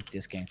gonna like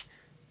this game,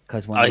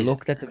 because when I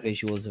looked at the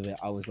visuals of it,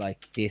 I was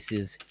like, this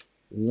is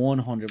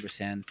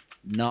 100%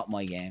 not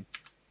my game.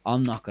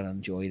 I'm not gonna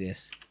enjoy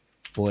this.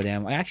 But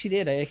I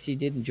actually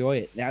did enjoy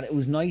it. Now, it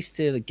was nice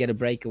to get a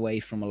break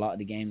away from a lot of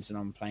the games that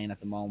I'm playing at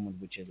the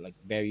moment, which is like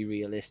very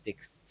realistic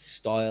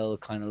style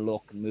kind of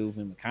look and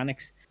movement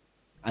mechanics,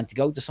 and to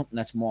go to something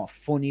that's more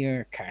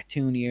funnier,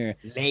 cartoonier,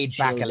 Laid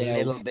back a chilled out.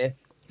 little bit.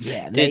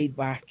 Yeah, Did- laid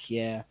back.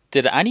 Yeah,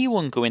 Did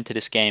anyone go into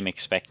this game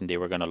expecting they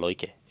were gonna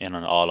like it? In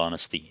all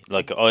honesty,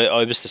 like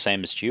I was the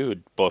same as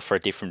Jude, but for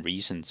different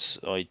reasons.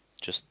 I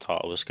just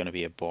thought it was gonna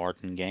be a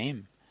boring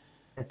game.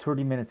 At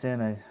 30 minutes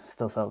in, I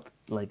still felt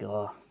like,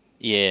 oh,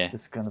 Yeah,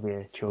 this is going to be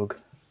a chug.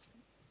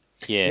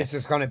 yeah. This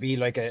is gonna be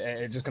like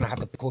just gonna have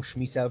to push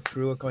myself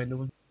through it kind of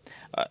one.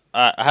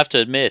 I have to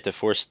admit, the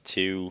first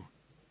 2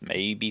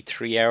 maybe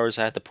 3 hours.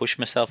 I had to push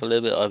myself a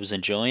little bit. I was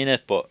enjoying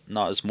it, but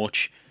not as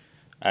much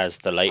as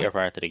the later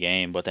part of the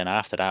game. But then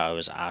after that, I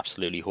was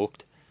absolutely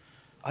hooked.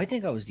 I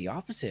think I was the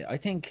opposite.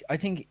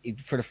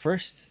 For the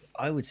first,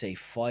 I would say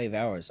 5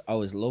 hours, I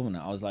was loving it.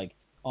 I was like,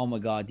 oh my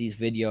god, these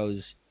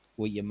videos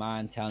with your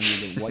man telling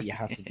you that what you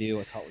have to do,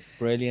 I thought was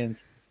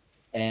brilliant.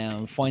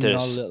 Finding all the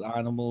There's little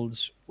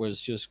animals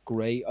was just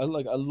great. I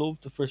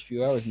loved the first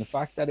few hours, and the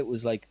fact that it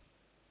was like,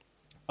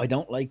 I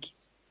don't like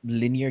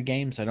linear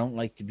games. I don't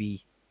like to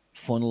be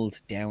funneled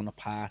down a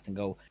path and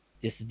go,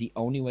 this is the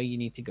only way you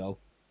need to go.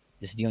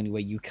 This is the only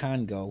way you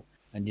can go,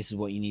 and this is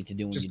what you need to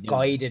do when Just you do it.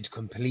 guided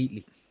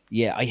completely.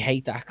 Yeah, I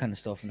hate that kind of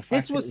stuff. And the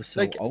fact This that it was was so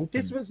like open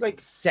this was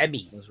like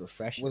semi. was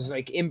refreshing. Was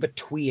like in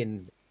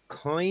between,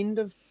 kind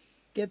of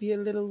give you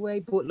a little way,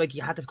 but like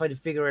you had to kind of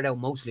figure it out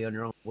mostly on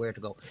your own where to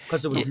go.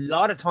 Because there was a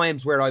lot of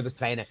times where I was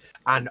playing it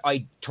and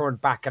I turned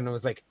back and I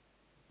was like,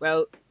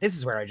 well, this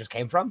is where I just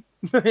came from.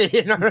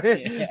 You know what I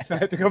mean? Yeah. So I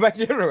had to go back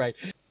the other way.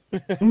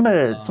 Some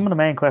of the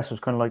main quests was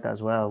kind of like that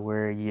as well,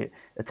 where it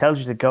tells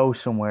you to go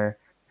somewhere,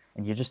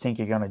 and you just think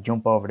you're gonna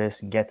jump over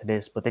this and get to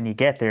this, but then you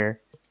get there,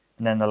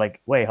 and then they're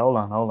like, "Wait, hold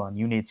on,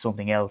 you need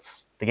something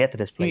else to get to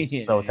this place."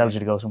 Yeah, So it tells you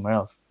to go somewhere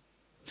else.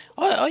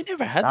 I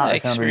never had That that I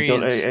found really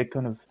cool. experience. It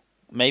kind of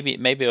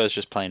Maybe I was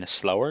just playing it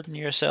slower than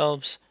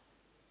yourselves.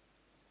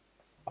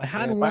 I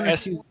had Yeah, one but or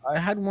as- two. I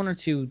had one or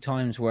two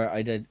times where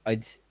I'd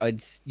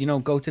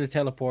go to the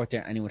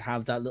teleporter, and it would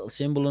have that little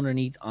symbol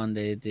underneath on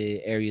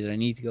the area that I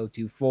need to go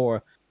to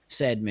for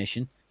said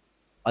mission.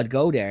 I'd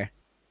go there,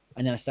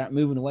 and then I start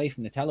moving away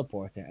from the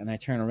teleporter, and I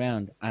turn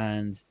around,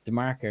 and the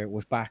marker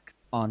was back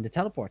on the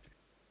teleporter,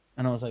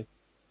 and I was like,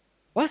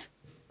 "What?"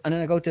 And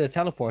then I go to the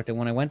teleporter.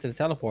 When I went to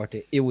the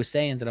teleporter, it was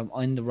saying that I'm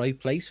in the right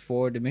place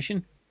for the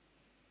mission.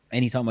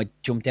 Anytime I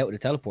jumped out of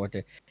the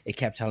teleporter, it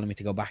kept telling me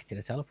to go back to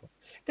the teleporter.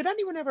 Did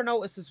anyone ever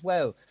notice as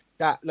well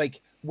that like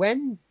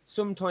when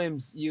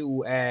sometimes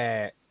you'd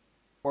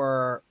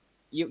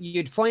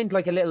find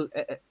like a little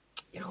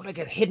like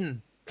a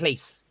hidden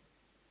place,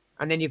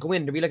 and then you go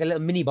in, there'd be like a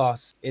little mini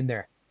boss in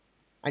there,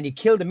 and you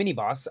kill the mini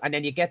boss, and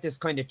then you get this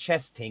kind of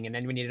chest thing, and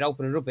then when you'd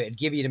open it up, it'd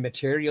give you the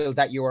material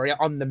that you were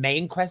on the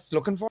main quest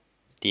looking for.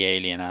 The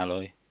alien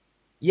alloy.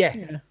 Yeah.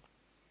 Yeah.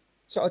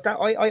 So that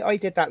I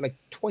did that like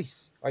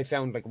twice. I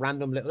found like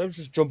random little. I was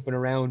just jumping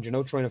around,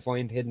 trying to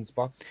find hidden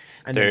spots,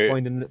 and then There-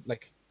 finding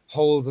like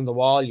holes in the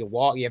wall. You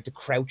walk, you have to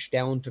crouch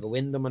down to go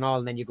in them and all,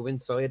 and then you go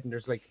inside, and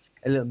there's like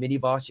a little mini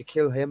boss. You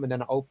kill him, and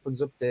then it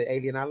opens up the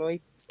alien alloy.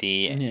 The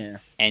Yeah.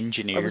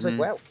 I was like,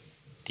 wow.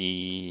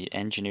 the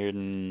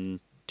engineering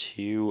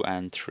 2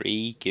 and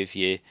 3 give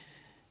you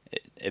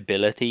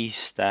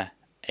abilities that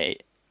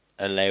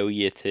allow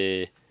you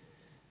to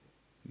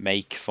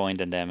make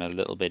finding them a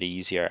little bit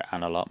easier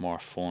and a lot more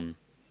fun,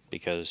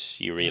 because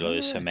you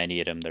realize how many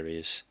of them there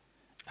is,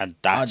 and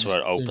that's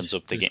what opens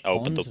up the game.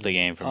 Opened up the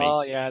game for me.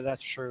 Oh yeah,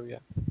 that's true. Yeah.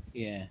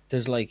 Yeah,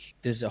 there's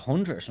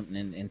 100 or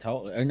something in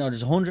total. Or no,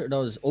 there's 100 of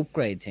those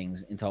upgrade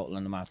things in total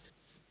on the map.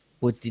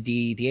 But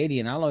the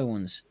alien alloy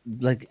ones,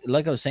 like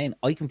I was saying,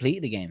 I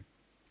completed the game,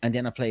 and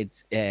then I played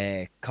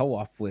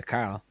co-op with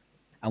Carl.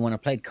 And when I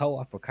played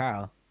co-op with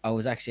Carl, I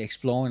was actually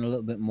exploring a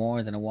little bit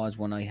more than I was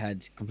when I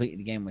had completed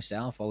the game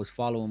myself. I was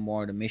following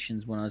more of the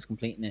missions when I was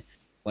completing it.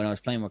 When I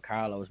was playing with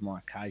Carl, I was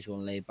more casual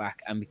and laid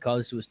back. And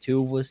because there was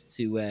two of us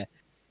to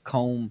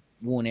comb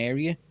one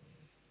area,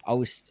 I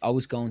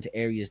was going to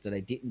areas that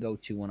I didn't go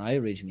to when I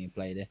originally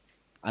played it,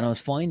 and I was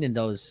finding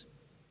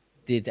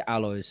the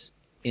alloys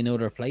in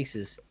other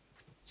places.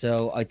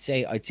 So I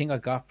think I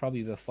got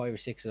probably about 5 or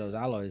 6 of those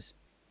alloys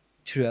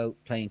throughout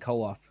playing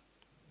co-op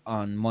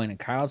on mine and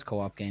Carl's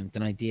co-op game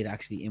than I did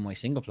actually in my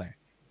single player.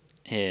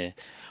 Yeah.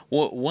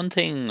 One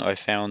thing I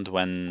found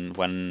when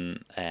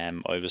I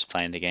was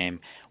playing the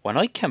game, when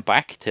I came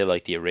back to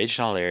like the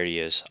original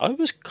areas, I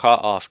was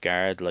caught off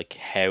guard like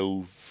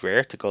how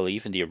vertical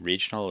even the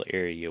original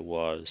area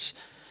was,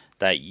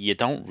 that you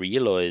don't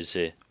realize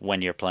it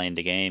when you're playing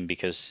the game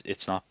because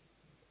it's not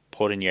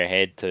put in your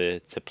head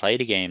to play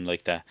the game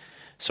like that.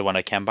 So when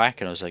I came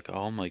back and I was like,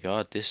 oh my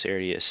god, this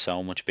area is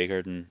so much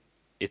bigger than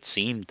it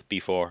seemed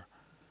before.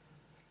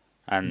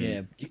 And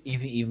Yeah,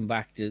 even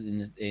back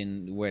to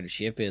in where the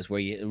ship is, where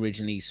you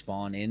originally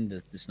spawn in the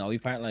snowy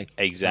part, like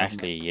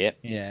exactly, yep.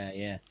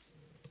 Yeah.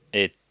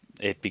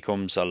 It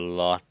becomes a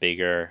lot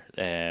bigger.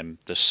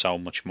 There's so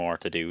much more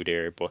to do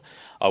there, but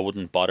I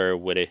wouldn't bother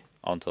with it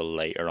until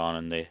later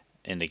on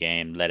in the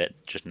game. Let it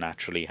just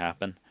naturally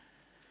happen.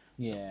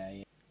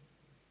 Yeah.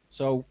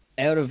 So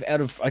out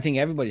of I think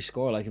everybody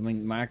scored. Like, I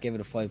mean, Mark gave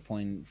it a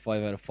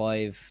 5.5 out of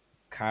 5.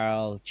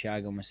 Carl,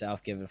 Thiago,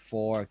 myself gave it a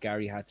 4.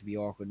 Gary had to be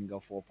awkward and go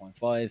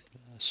 4.5.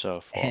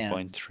 So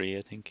 4.3,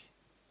 I think.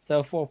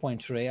 So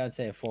 4.3, I'd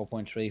say a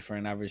 4.3 for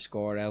an average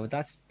score.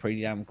 That's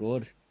pretty damn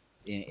good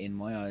in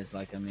my eyes.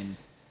 Like, I mean,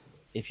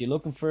 if you're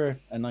looking for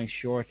a nice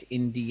short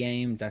indie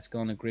game that's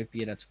gonna grip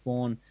you, that's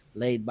fun,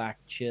 laid back,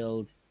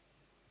 chilled,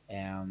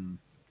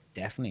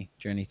 definitely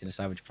Journey to the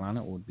Savage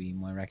Planet would be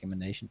my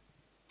recommendation.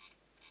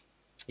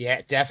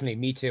 Yeah, definitely.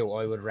 Me too.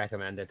 I would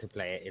recommend it to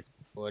play it. It's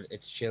good.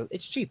 It's chill.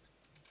 It's cheap.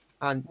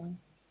 And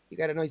you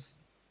get a nice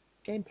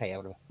gameplay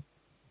out of it.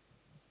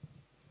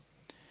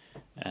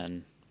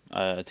 And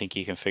I think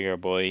you can figure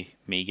by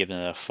me giving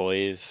it a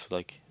 5.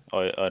 Like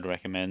I'd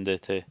recommend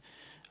it to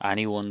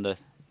anyone that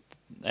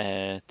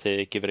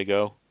to give it a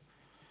go.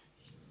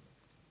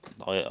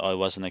 I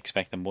wasn't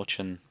expecting much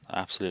and I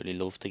absolutely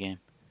loved the game.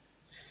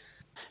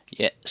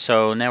 Yeah,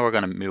 so now we're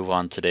going to move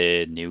on to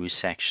the news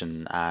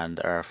section, and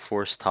our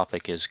first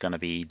topic is going to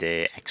be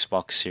the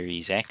Xbox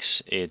Series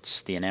X.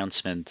 It's the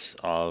announcement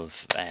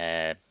of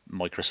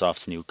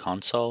Microsoft's new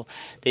console.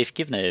 They've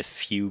given a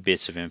few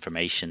bits of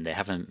information.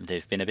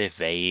 They've been a bit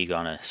vague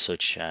on it,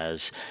 such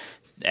as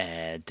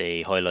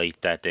they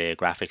highlight that the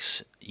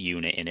graphics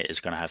unit in it is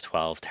going to have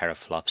 12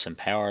 teraflops in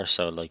power.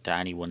 So, like, to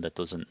anyone that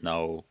doesn't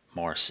know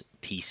more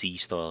PC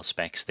style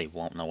specs, they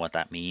won't know what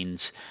that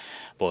means.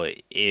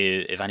 But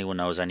if anyone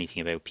knows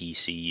anything about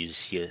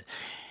PCs,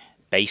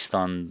 based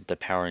on the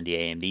power in the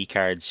AMD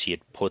cards,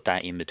 you'd put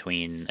that in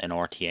between an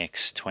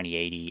RTX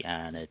 2080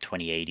 and a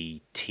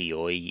 2080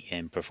 Ti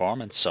in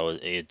performance. So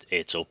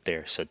it's up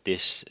there. So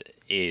this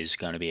is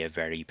going to be a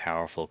very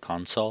powerful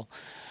console.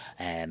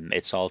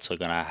 It's also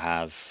going to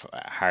have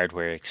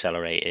hardware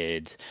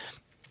accelerated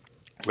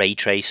ray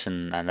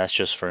tracing, and that's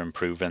just for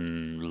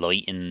improving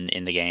lighting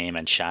in the game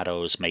and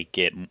shadows, make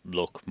it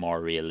look more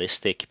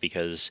realistic,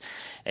 because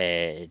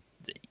it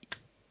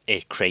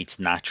creates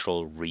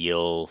natural,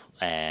 real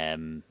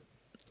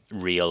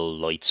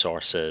light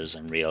sources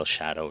and real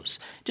shadows.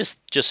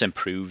 Just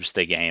improves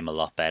the game a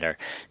lot better.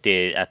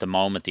 At the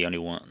moment, the only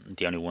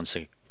ones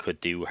that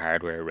could do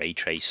hardware ray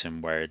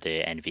tracing were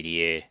the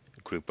Nvidia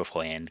group of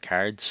high-end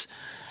cards.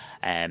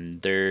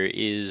 There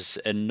is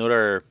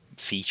another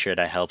feature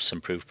that helps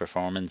improve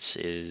performance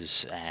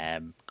is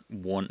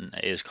one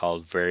is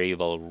called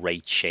variable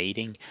rate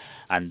shading,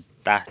 and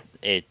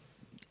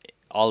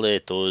all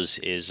it does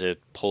is it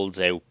pulls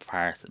out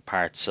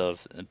parts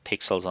of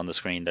pixels on the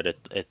screen that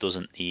it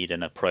doesn't need,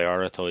 and it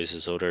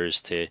prioritizes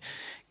others to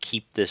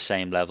keep the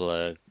same level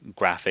of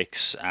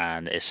graphics,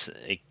 and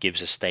it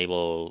gives a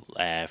stable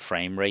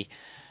frame rate.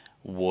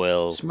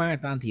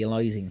 Smart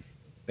anti-aliasing,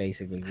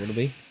 basically, would it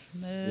be?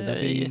 Would that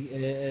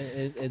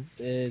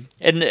be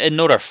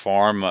another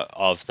form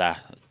of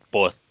that?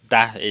 But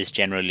that is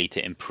generally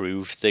to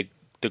improve the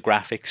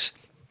graphics,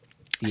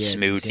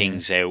 smooth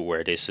things out,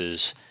 where this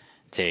is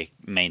to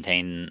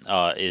maintain,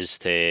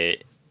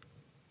 it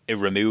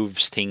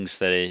removes things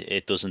that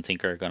it doesn't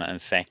think are going to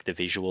affect the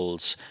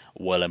visuals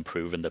while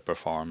improving the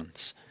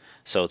performance.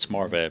 So it's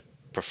more of a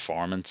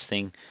performance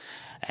thing.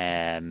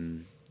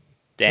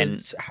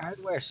 Then so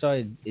hardware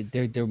side,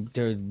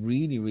 they're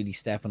really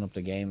stepping up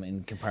the game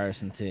in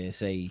comparison to,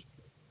 say,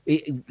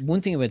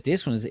 one thing about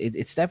this one is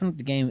it's stepping up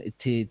the game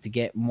to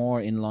get more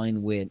in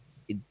line with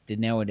the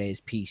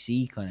nowadays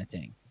PC kind of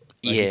thing.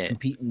 Like, it's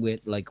competing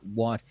with like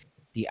what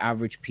the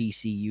average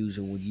PC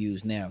user would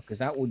use now, because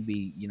that would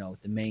be,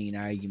 the main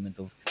argument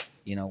of,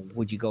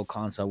 would you go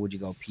console, would you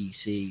go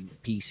PC?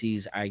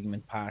 PC's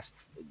argument past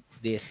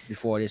this,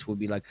 before this, would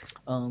be like,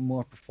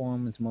 more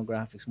performance, more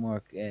graphics,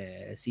 more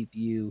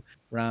CPU,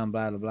 RAM,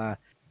 blah blah blah.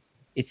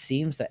 It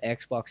seems that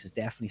Xbox has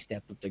definitely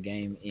stepped up their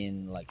game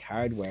in, like,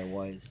 hardware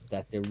wise,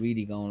 that they're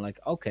really going like,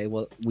 okay,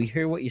 well, we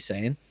hear what you're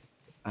saying,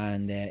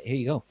 and here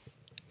you go,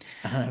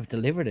 and I've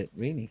delivered it,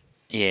 really.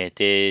 Yeah,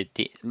 the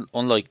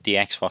unlike the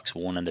Xbox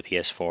One and the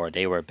PS4,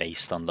 they were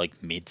based on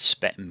like mid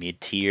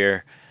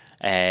tier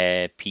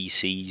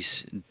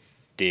PCs.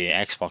 The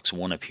Xbox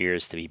One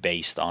appears to be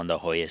based on the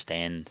highest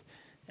end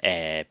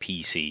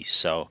PCs,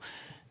 so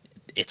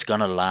it's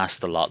gonna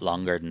last a lot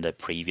longer than the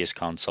previous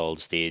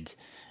consoles did.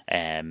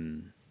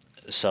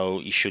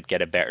 So you should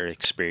get a better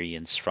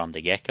experience from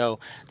the get-go.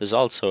 There's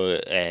also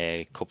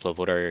a couple of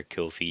other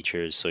cool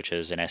features, such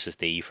as an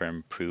SSD for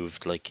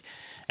improved, like,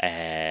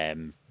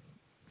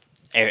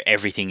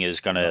 everything is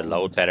gonna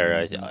load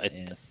better.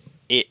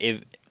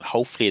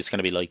 Hopefully it's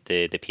gonna be like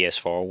the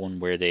PS4 one,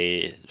 where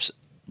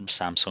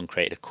Samsung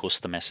created a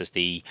custom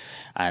SSD,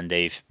 and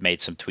they've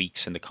made some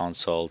tweaks in the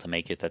console to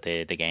make it that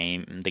the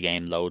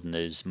game loading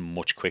is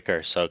much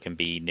quicker, so it can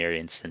be near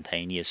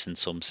instantaneous in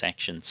some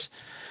sections.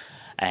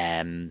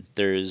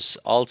 There's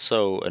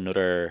also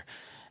another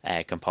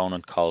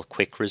component called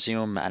Quick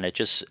Resume, and it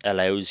just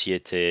allows you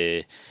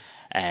to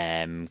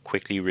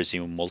quickly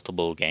resume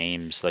multiple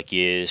games. Like,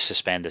 you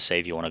suspend the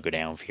save, you want to go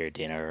down for your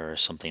dinner or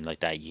something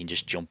like that, you can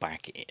just jump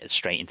back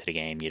straight into the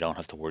game. You don't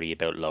have to worry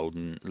about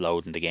loading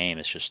the game.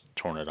 It's just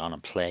turn it on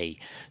and play.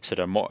 So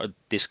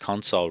this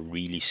console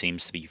really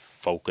seems to be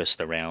focused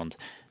around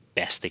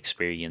best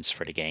experience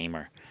for the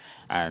gamer.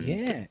 And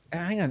yeah,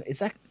 hang on,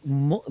 it's like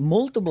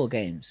multiple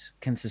games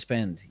can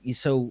suspend,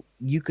 so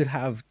you could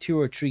have 2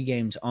 or 3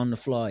 games on the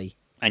fly,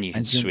 and you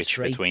can switch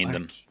between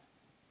them.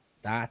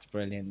 That's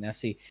brilliant. Now,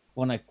 see,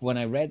 when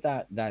I read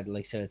that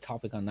like, said a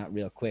topic on that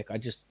real quick, I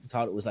just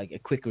thought it was like a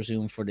quick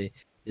resume for the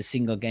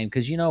single game,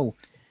 because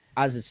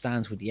as it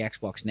stands with the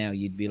Xbox now,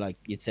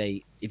 you'd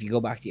say, if you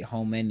go back to your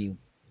home menu,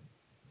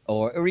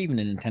 or even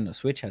the Nintendo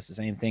Switch has the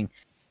same thing,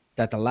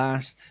 that the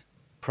last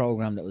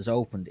program that was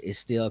opened is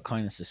still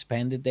kind of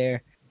suspended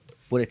there,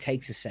 but it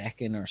takes a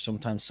second, or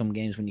sometimes some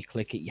games when you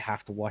click it, you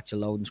have to watch a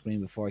loading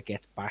screen before it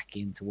gets back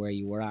into where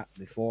you were at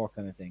before,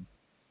 kind of thing.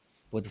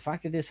 But the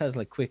fact that this has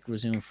like quick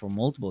resume for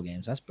multiple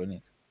games, that's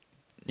brilliant.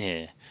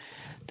 Yeah.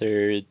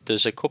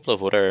 There's a couple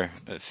of other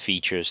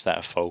features that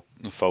are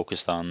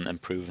focused on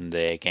improving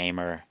the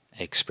gamer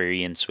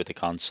experience with the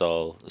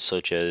console,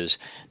 such as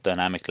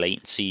dynamic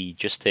latency.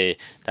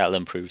 That'll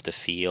improve the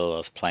feel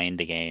of playing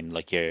the game,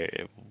 like your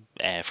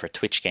for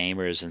Twitch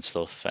gamers and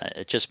stuff.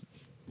 Just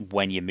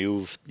when you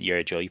move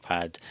your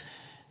joypad,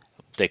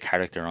 the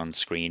character on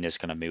screen is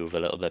going to move a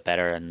little bit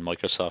better, and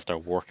Microsoft are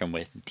working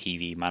with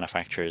TV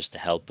manufacturers to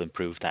help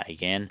improve that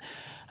again.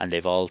 And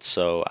they've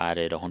also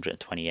added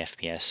 120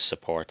 FPS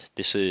support.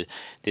 This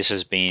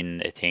has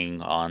been a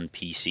thing on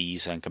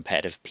PCs and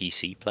competitive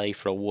PC play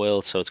for a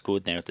while, so it's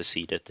good now to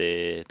see that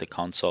the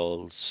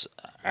consoles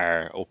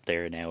are up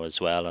there now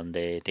as well, and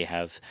they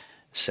have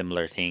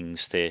similar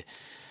things to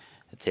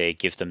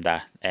give them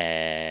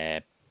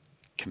that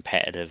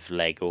competitive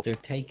leg up. They're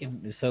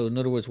taking, so in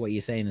other words, what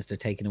you're saying is they're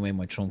taking away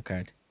my trump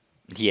card.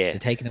 Yeah, They're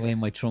taking away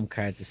my trump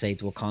card to say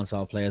to a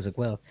console player, like,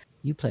 well,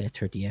 you play at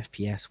 30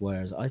 FPS,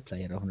 whereas I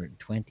play at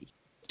 120.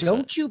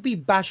 Don't you be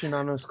bashing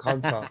on us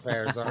console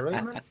players, all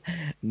right, man?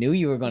 Knew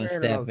you were going to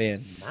We're step allowed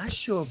in.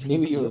 Smash your Knew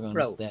PC you were up, going to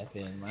bro. step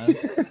in,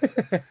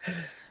 man.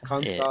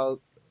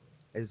 Console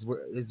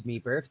is me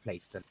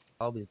birthplace, and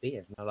always be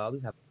it. And I'll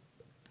always have.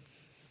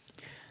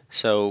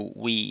 So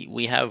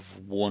we have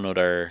one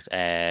other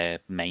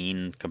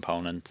main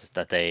component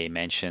that they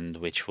mentioned,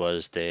 which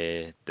was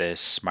the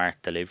smart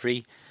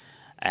delivery,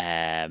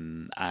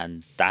 and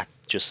that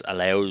just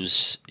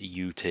allows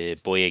you to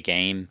buy a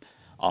game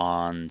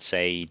on,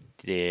 say,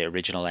 the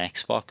original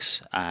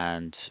Xbox,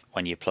 and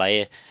when you play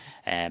it,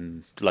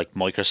 like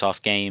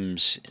Microsoft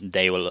games,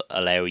 they will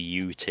allow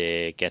you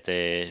to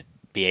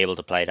be able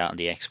to play that on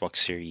the Xbox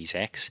Series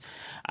X,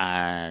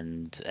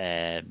 and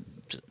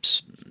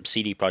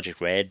CD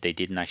Projekt Red, they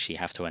didn't actually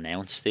have to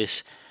announce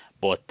this,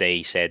 but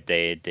they said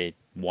they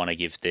want to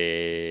give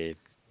the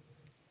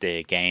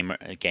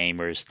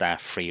gamers that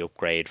free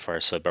upgrade for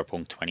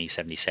Cyberpunk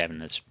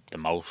 2077. It's the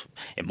most,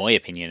 in my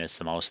opinion, it's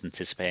the most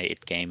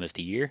anticipated game of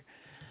the year.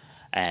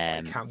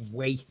 Cannot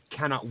wait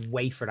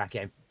for that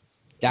game.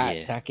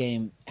 That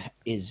game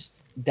is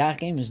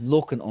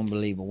looking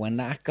unbelievable. When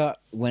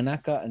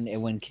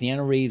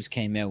Keanu Reeves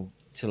came out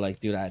to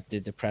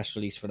did the press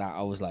release for that,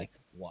 I was like,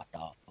 what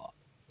the fuck?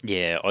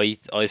 Yeah,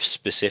 I've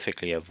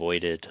specifically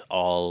avoided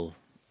all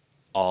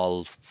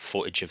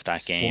footage of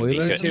that game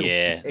Spoilers? because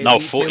Me no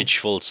too. footage,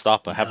 full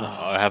stop. I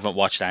haven't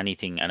watched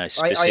anything, and I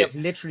have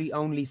literally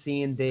only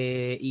seen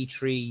the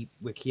E3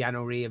 with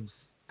Keanu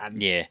Reeves, and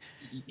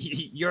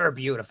you're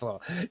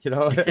beautiful. You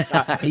know,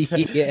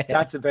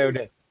 that's about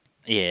it.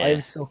 Yeah,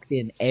 I've sucked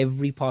in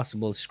every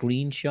possible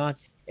screenshot,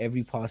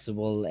 every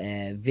possible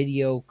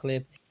video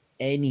clip,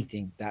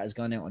 anything that has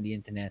gone out on the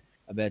internet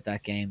about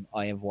that game.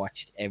 I have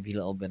watched every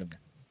little bit of it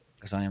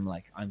because I'm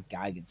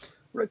gagging.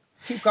 Right,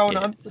 keep going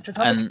on with your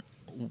topic. And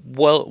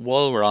while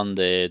we're on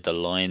the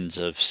lines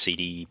of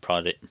CD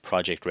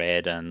Projekt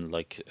Red and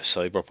like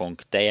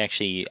Cyberpunk, they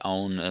actually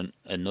own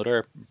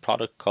another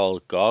product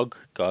called GOG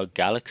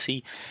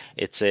Galaxy.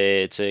 It's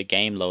a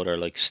game loader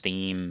like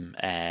Steam,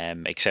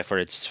 except for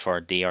it's for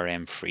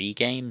DRM free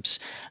games,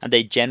 and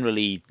they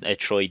generally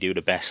try do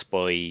the best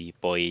by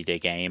the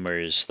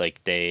gamers,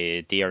 like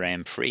the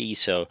DRM free.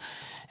 So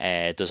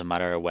it doesn't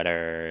matter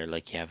whether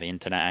like you have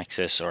internet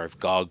access or if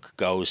GOG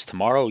goes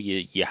tomorrow,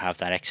 you have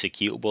that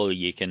executable.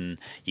 You can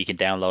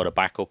download a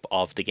backup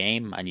of the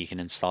game and you can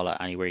install it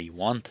anywhere you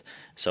want.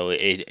 So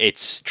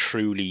it's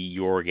truly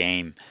your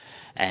game.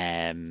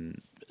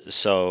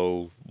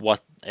 So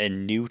what a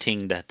new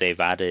thing that they've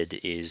added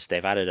is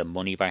they've added a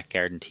money back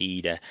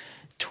guarantee to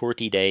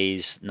 30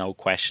 days, no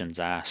questions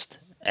asked.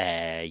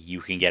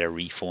 You can get a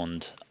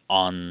refund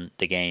on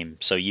the game.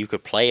 So you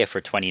could play it for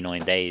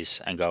 29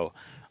 days and go,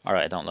 all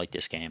right, I don't like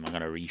this game, I'm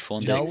going to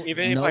refund it.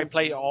 Even if I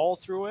play all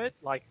through it,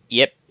 like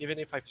Yep. even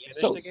if I finish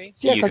the game.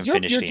 Yeah, You because can you're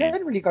finish the game.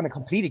 generally going to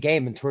complete a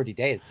game in 30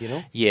 days, you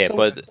know. Yeah, So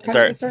but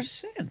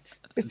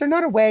is there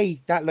not a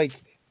way that like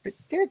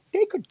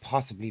they could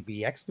possibly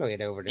be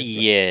exploited over this?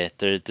 yeah,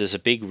 there's a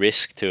big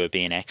risk to it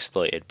being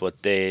exploited,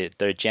 but they're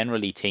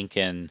generally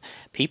thinking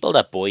people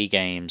that buy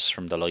games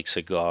from the likes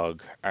of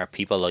GOG are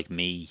people like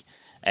me.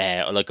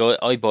 Like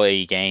I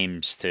buy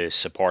games to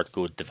support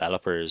good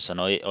developers, and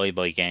I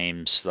buy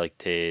games like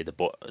to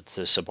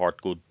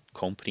support good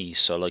companies.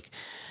 So like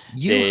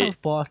You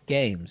have bought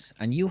games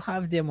and you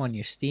have them on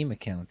your Steam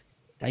account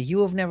that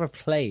you have never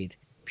played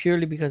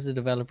purely because the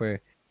developer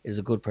is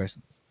a good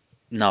person.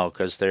 no,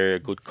 because they're a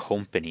good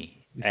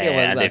company. Yeah, well,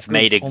 And like, they've good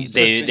made company.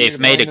 they've You're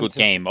made a buying them good to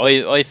game.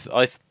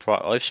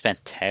 I've spent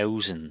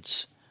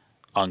thousands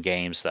on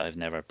games that I've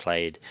never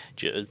played.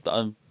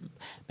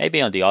 Maybe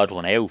on the odd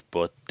one out,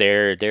 but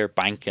they're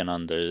banking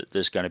on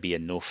there's going to be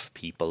enough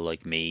people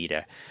like me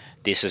that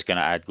this is going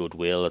to add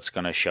goodwill. It's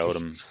going to show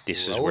them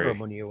this is Throw where their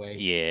money away.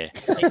 yeah.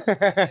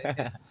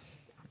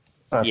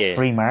 That's Yeah.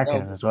 free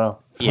marketing No. as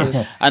well.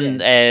 Yeah, and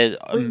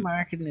Free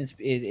marketing is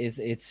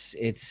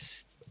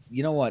it's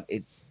you know what,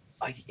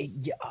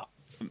 Yeah.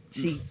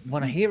 See,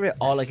 when I hear it,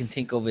 all I can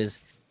think of is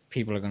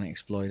people are going to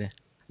exploit it.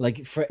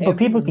 Like for But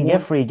people can get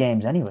everyone, free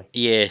games anyway.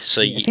 Yeah,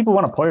 so If people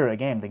want to pirate a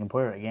game, they can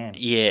pirate a game.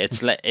 yeah,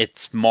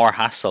 it's more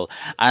hassle,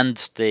 and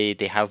they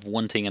have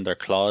one thing in their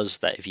clause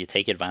that if you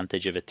take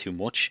advantage of it too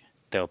much,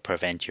 they'll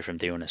prevent you from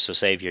doing it. So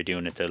say if you're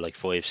doing it to like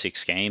 5,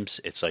 6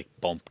 games, it's like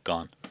bump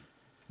gone.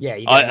 Yeah,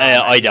 you I- get an I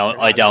automatic don't- alert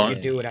I and don't-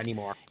 you do it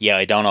anymore. Yeah,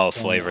 I don't know if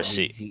don't 5 know or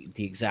 6.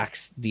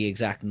 the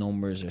exact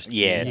numbers or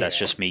Yeah, the that's Yeah.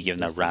 just me giving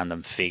a statistics.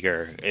 random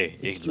figure.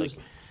 It's Like, just,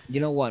 you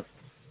know what?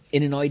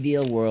 In an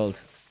ideal world,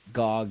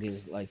 GOG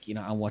is like,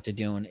 and what they're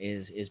doing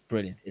is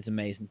brilliant. It's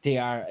amazing. They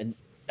are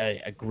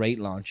a great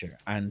launcher,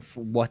 and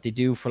for what they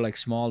do for like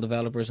small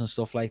developers and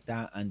stuff like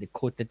that, and the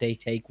cut that they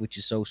take, which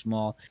is so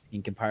small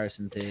in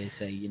comparison to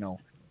say,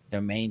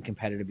 their main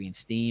competitor being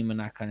Steam and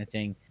that kind of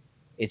thing,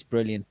 it's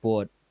brilliant.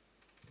 But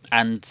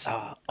and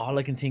all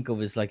I can think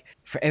of is like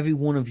for every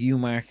one of you,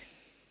 Mark,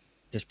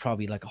 there's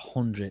probably like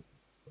 100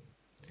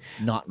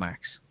 not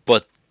Marks.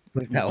 but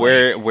Put it that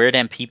way. where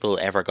then people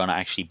ever gonna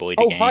actually buy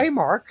the Oh, game? hi,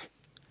 Mark.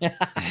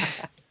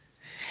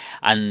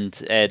 And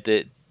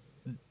the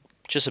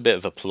just a bit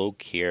of a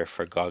plug here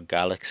for GOG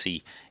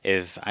Galaxy.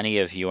 If any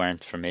of you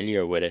aren't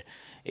familiar with it,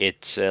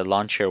 it's a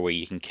launcher where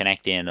you can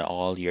connect in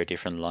all your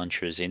different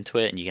launchers into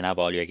it, and you can have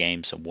all your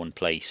games in one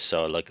place.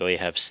 So, like, I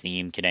have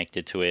Steam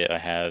connected to it. I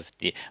have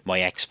my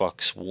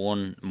Xbox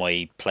One,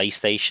 my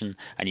PlayStation,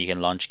 and you can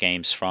launch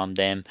games from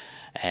them.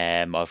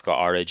 I've got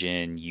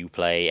Origin,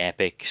 Uplay,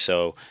 Epic.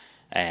 So,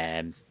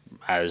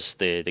 as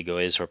the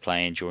guys were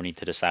playing Journey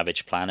to the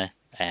Savage Planet,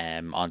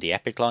 on the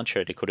Epic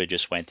launcher, they could have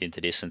just went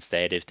into this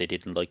instead if they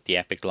didn't like the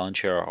Epic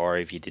launcher, or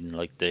if you didn't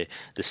like the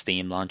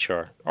Steam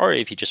launcher, or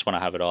if you just want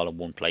to have it all in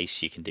one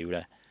place, you can do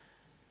that.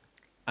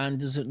 And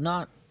does it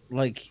not,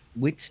 like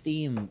with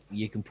Steam,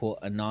 you can put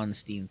a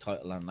non-Steam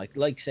title on,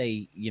 like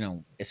say,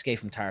 Escape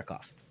from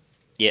Tarkov.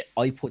 Yeah.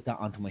 I put that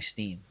onto my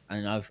Steam,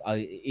 and I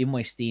in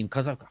my Steam,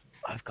 because I've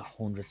got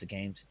hundreds of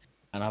games,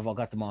 and I've all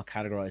got them all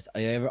categorized.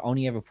 I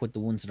only ever put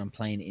the ones that I'm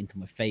playing into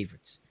my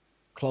favorites.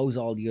 Close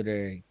all the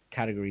other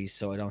categories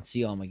so I don't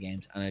see all my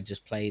games, and I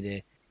just play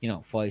the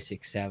 5,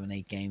 6, 7,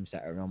 8 games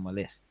that are on my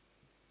list.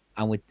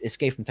 And with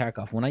Escape from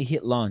Tarkov, when I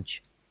hit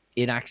launch,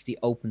 it actually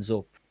opens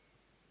up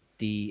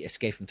the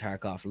Escape from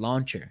Tarkov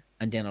launcher,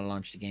 and then I'll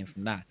launch the game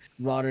from that,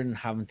 rather than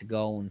having to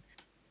go and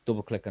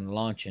double click on the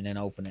launch and then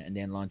open it and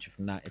then launch it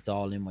from that. It's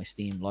all in my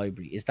Steam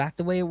library. Is that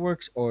the way it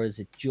works, or is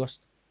it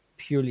just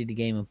purely the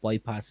game and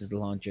bypasses the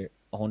launcher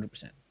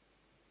 100%?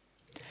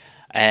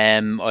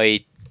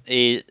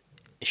 It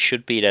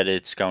should be that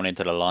it's going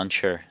into the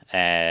launcher.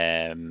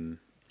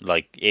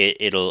 Like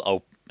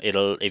it'll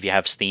if you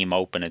have Steam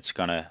open, it's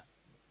gonna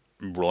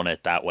run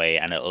it that way,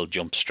 and it'll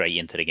jump straight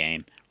into the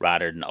game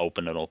rather than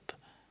opening up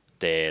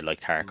the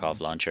Tarkov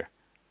launcher.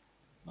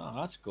 Oh,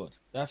 that's good.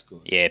 That's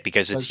good. Yeah,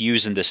 because it's Like-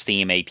 using the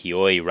Steam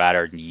API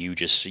rather than you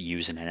just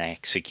using an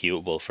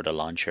executable for the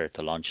launcher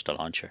to launch the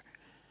launcher.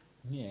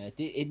 Yeah,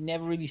 it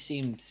never really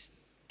seemed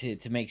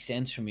to make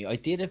sense for me. I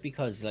did it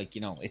because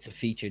it's a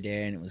feature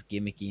there and it was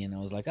gimmicky, and I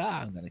was like,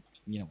 I'm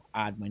gonna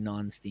add my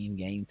non-Steam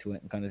game to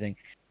it and kind of thing.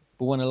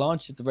 But when I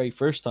launched it the very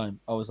first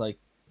time, I was like,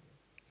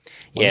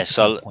 Yeah, this is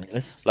so kinda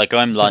pointless. like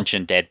I'm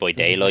launching Dead by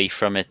Doesn't Daylight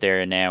from it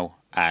there now,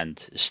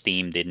 and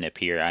Steam didn't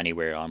appear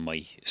anywhere on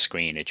my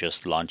screen. It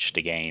just launched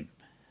the game.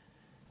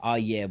 Oh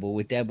yeah, but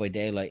with Dead by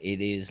Daylight,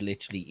 it is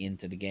literally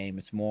into the game.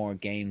 It's more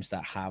games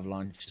that have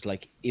launches.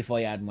 Like if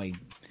I add my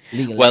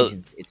League of Well,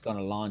 Legends, it's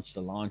gonna launch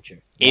the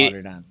launcher It-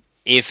 rather than.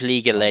 If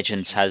League of Launches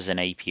Legends from- has an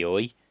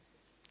API,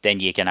 then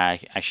you can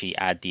actually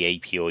add the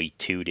API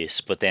to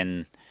this, but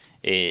then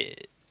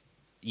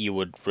you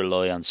would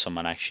rely on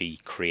someone actually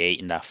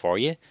creating that for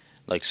you,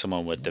 like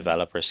someone with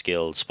developer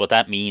skills. But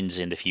that means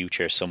in the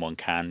future someone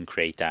can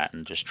create that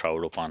and just throw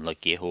it up on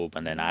GitHub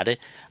and then add it,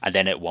 and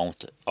then it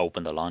won't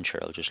open the launcher.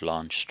 It'll just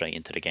launch straight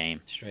into the game.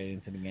 Straight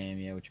into the game,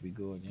 yeah, which would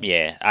be good.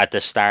 Yeah, at the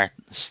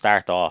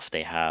start off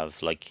they have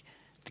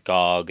the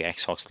GOG,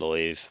 Xbox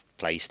Live,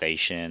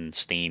 PlayStation,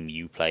 Steam,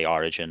 Uplay,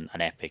 Origin,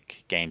 and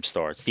Epic Game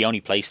Store. It's the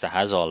only place that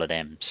has all of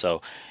them,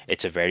 so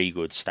it's a very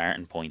good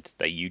starting point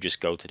that you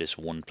just go to this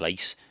one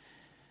place.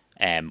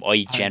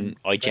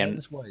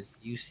 Friends-wise,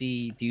 do you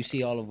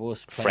see all of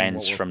us playing Friends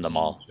what we're from them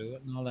playing all. through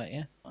it and all that?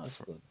 Yeah, oh, that's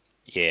good.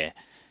 Yeah.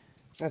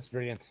 That's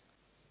brilliant.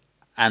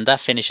 And that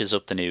finishes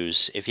up the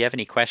news. If you have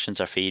any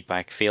questions or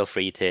feedback, feel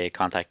free to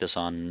contact us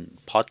on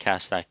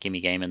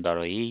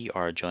podcast@gimmegaming.ie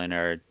or join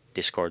our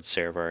Discord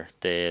server,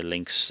 the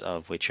links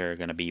of which are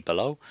going to be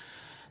below.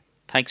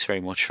 Thanks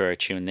very much for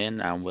tuning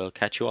in, and we'll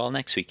catch you all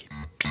next week.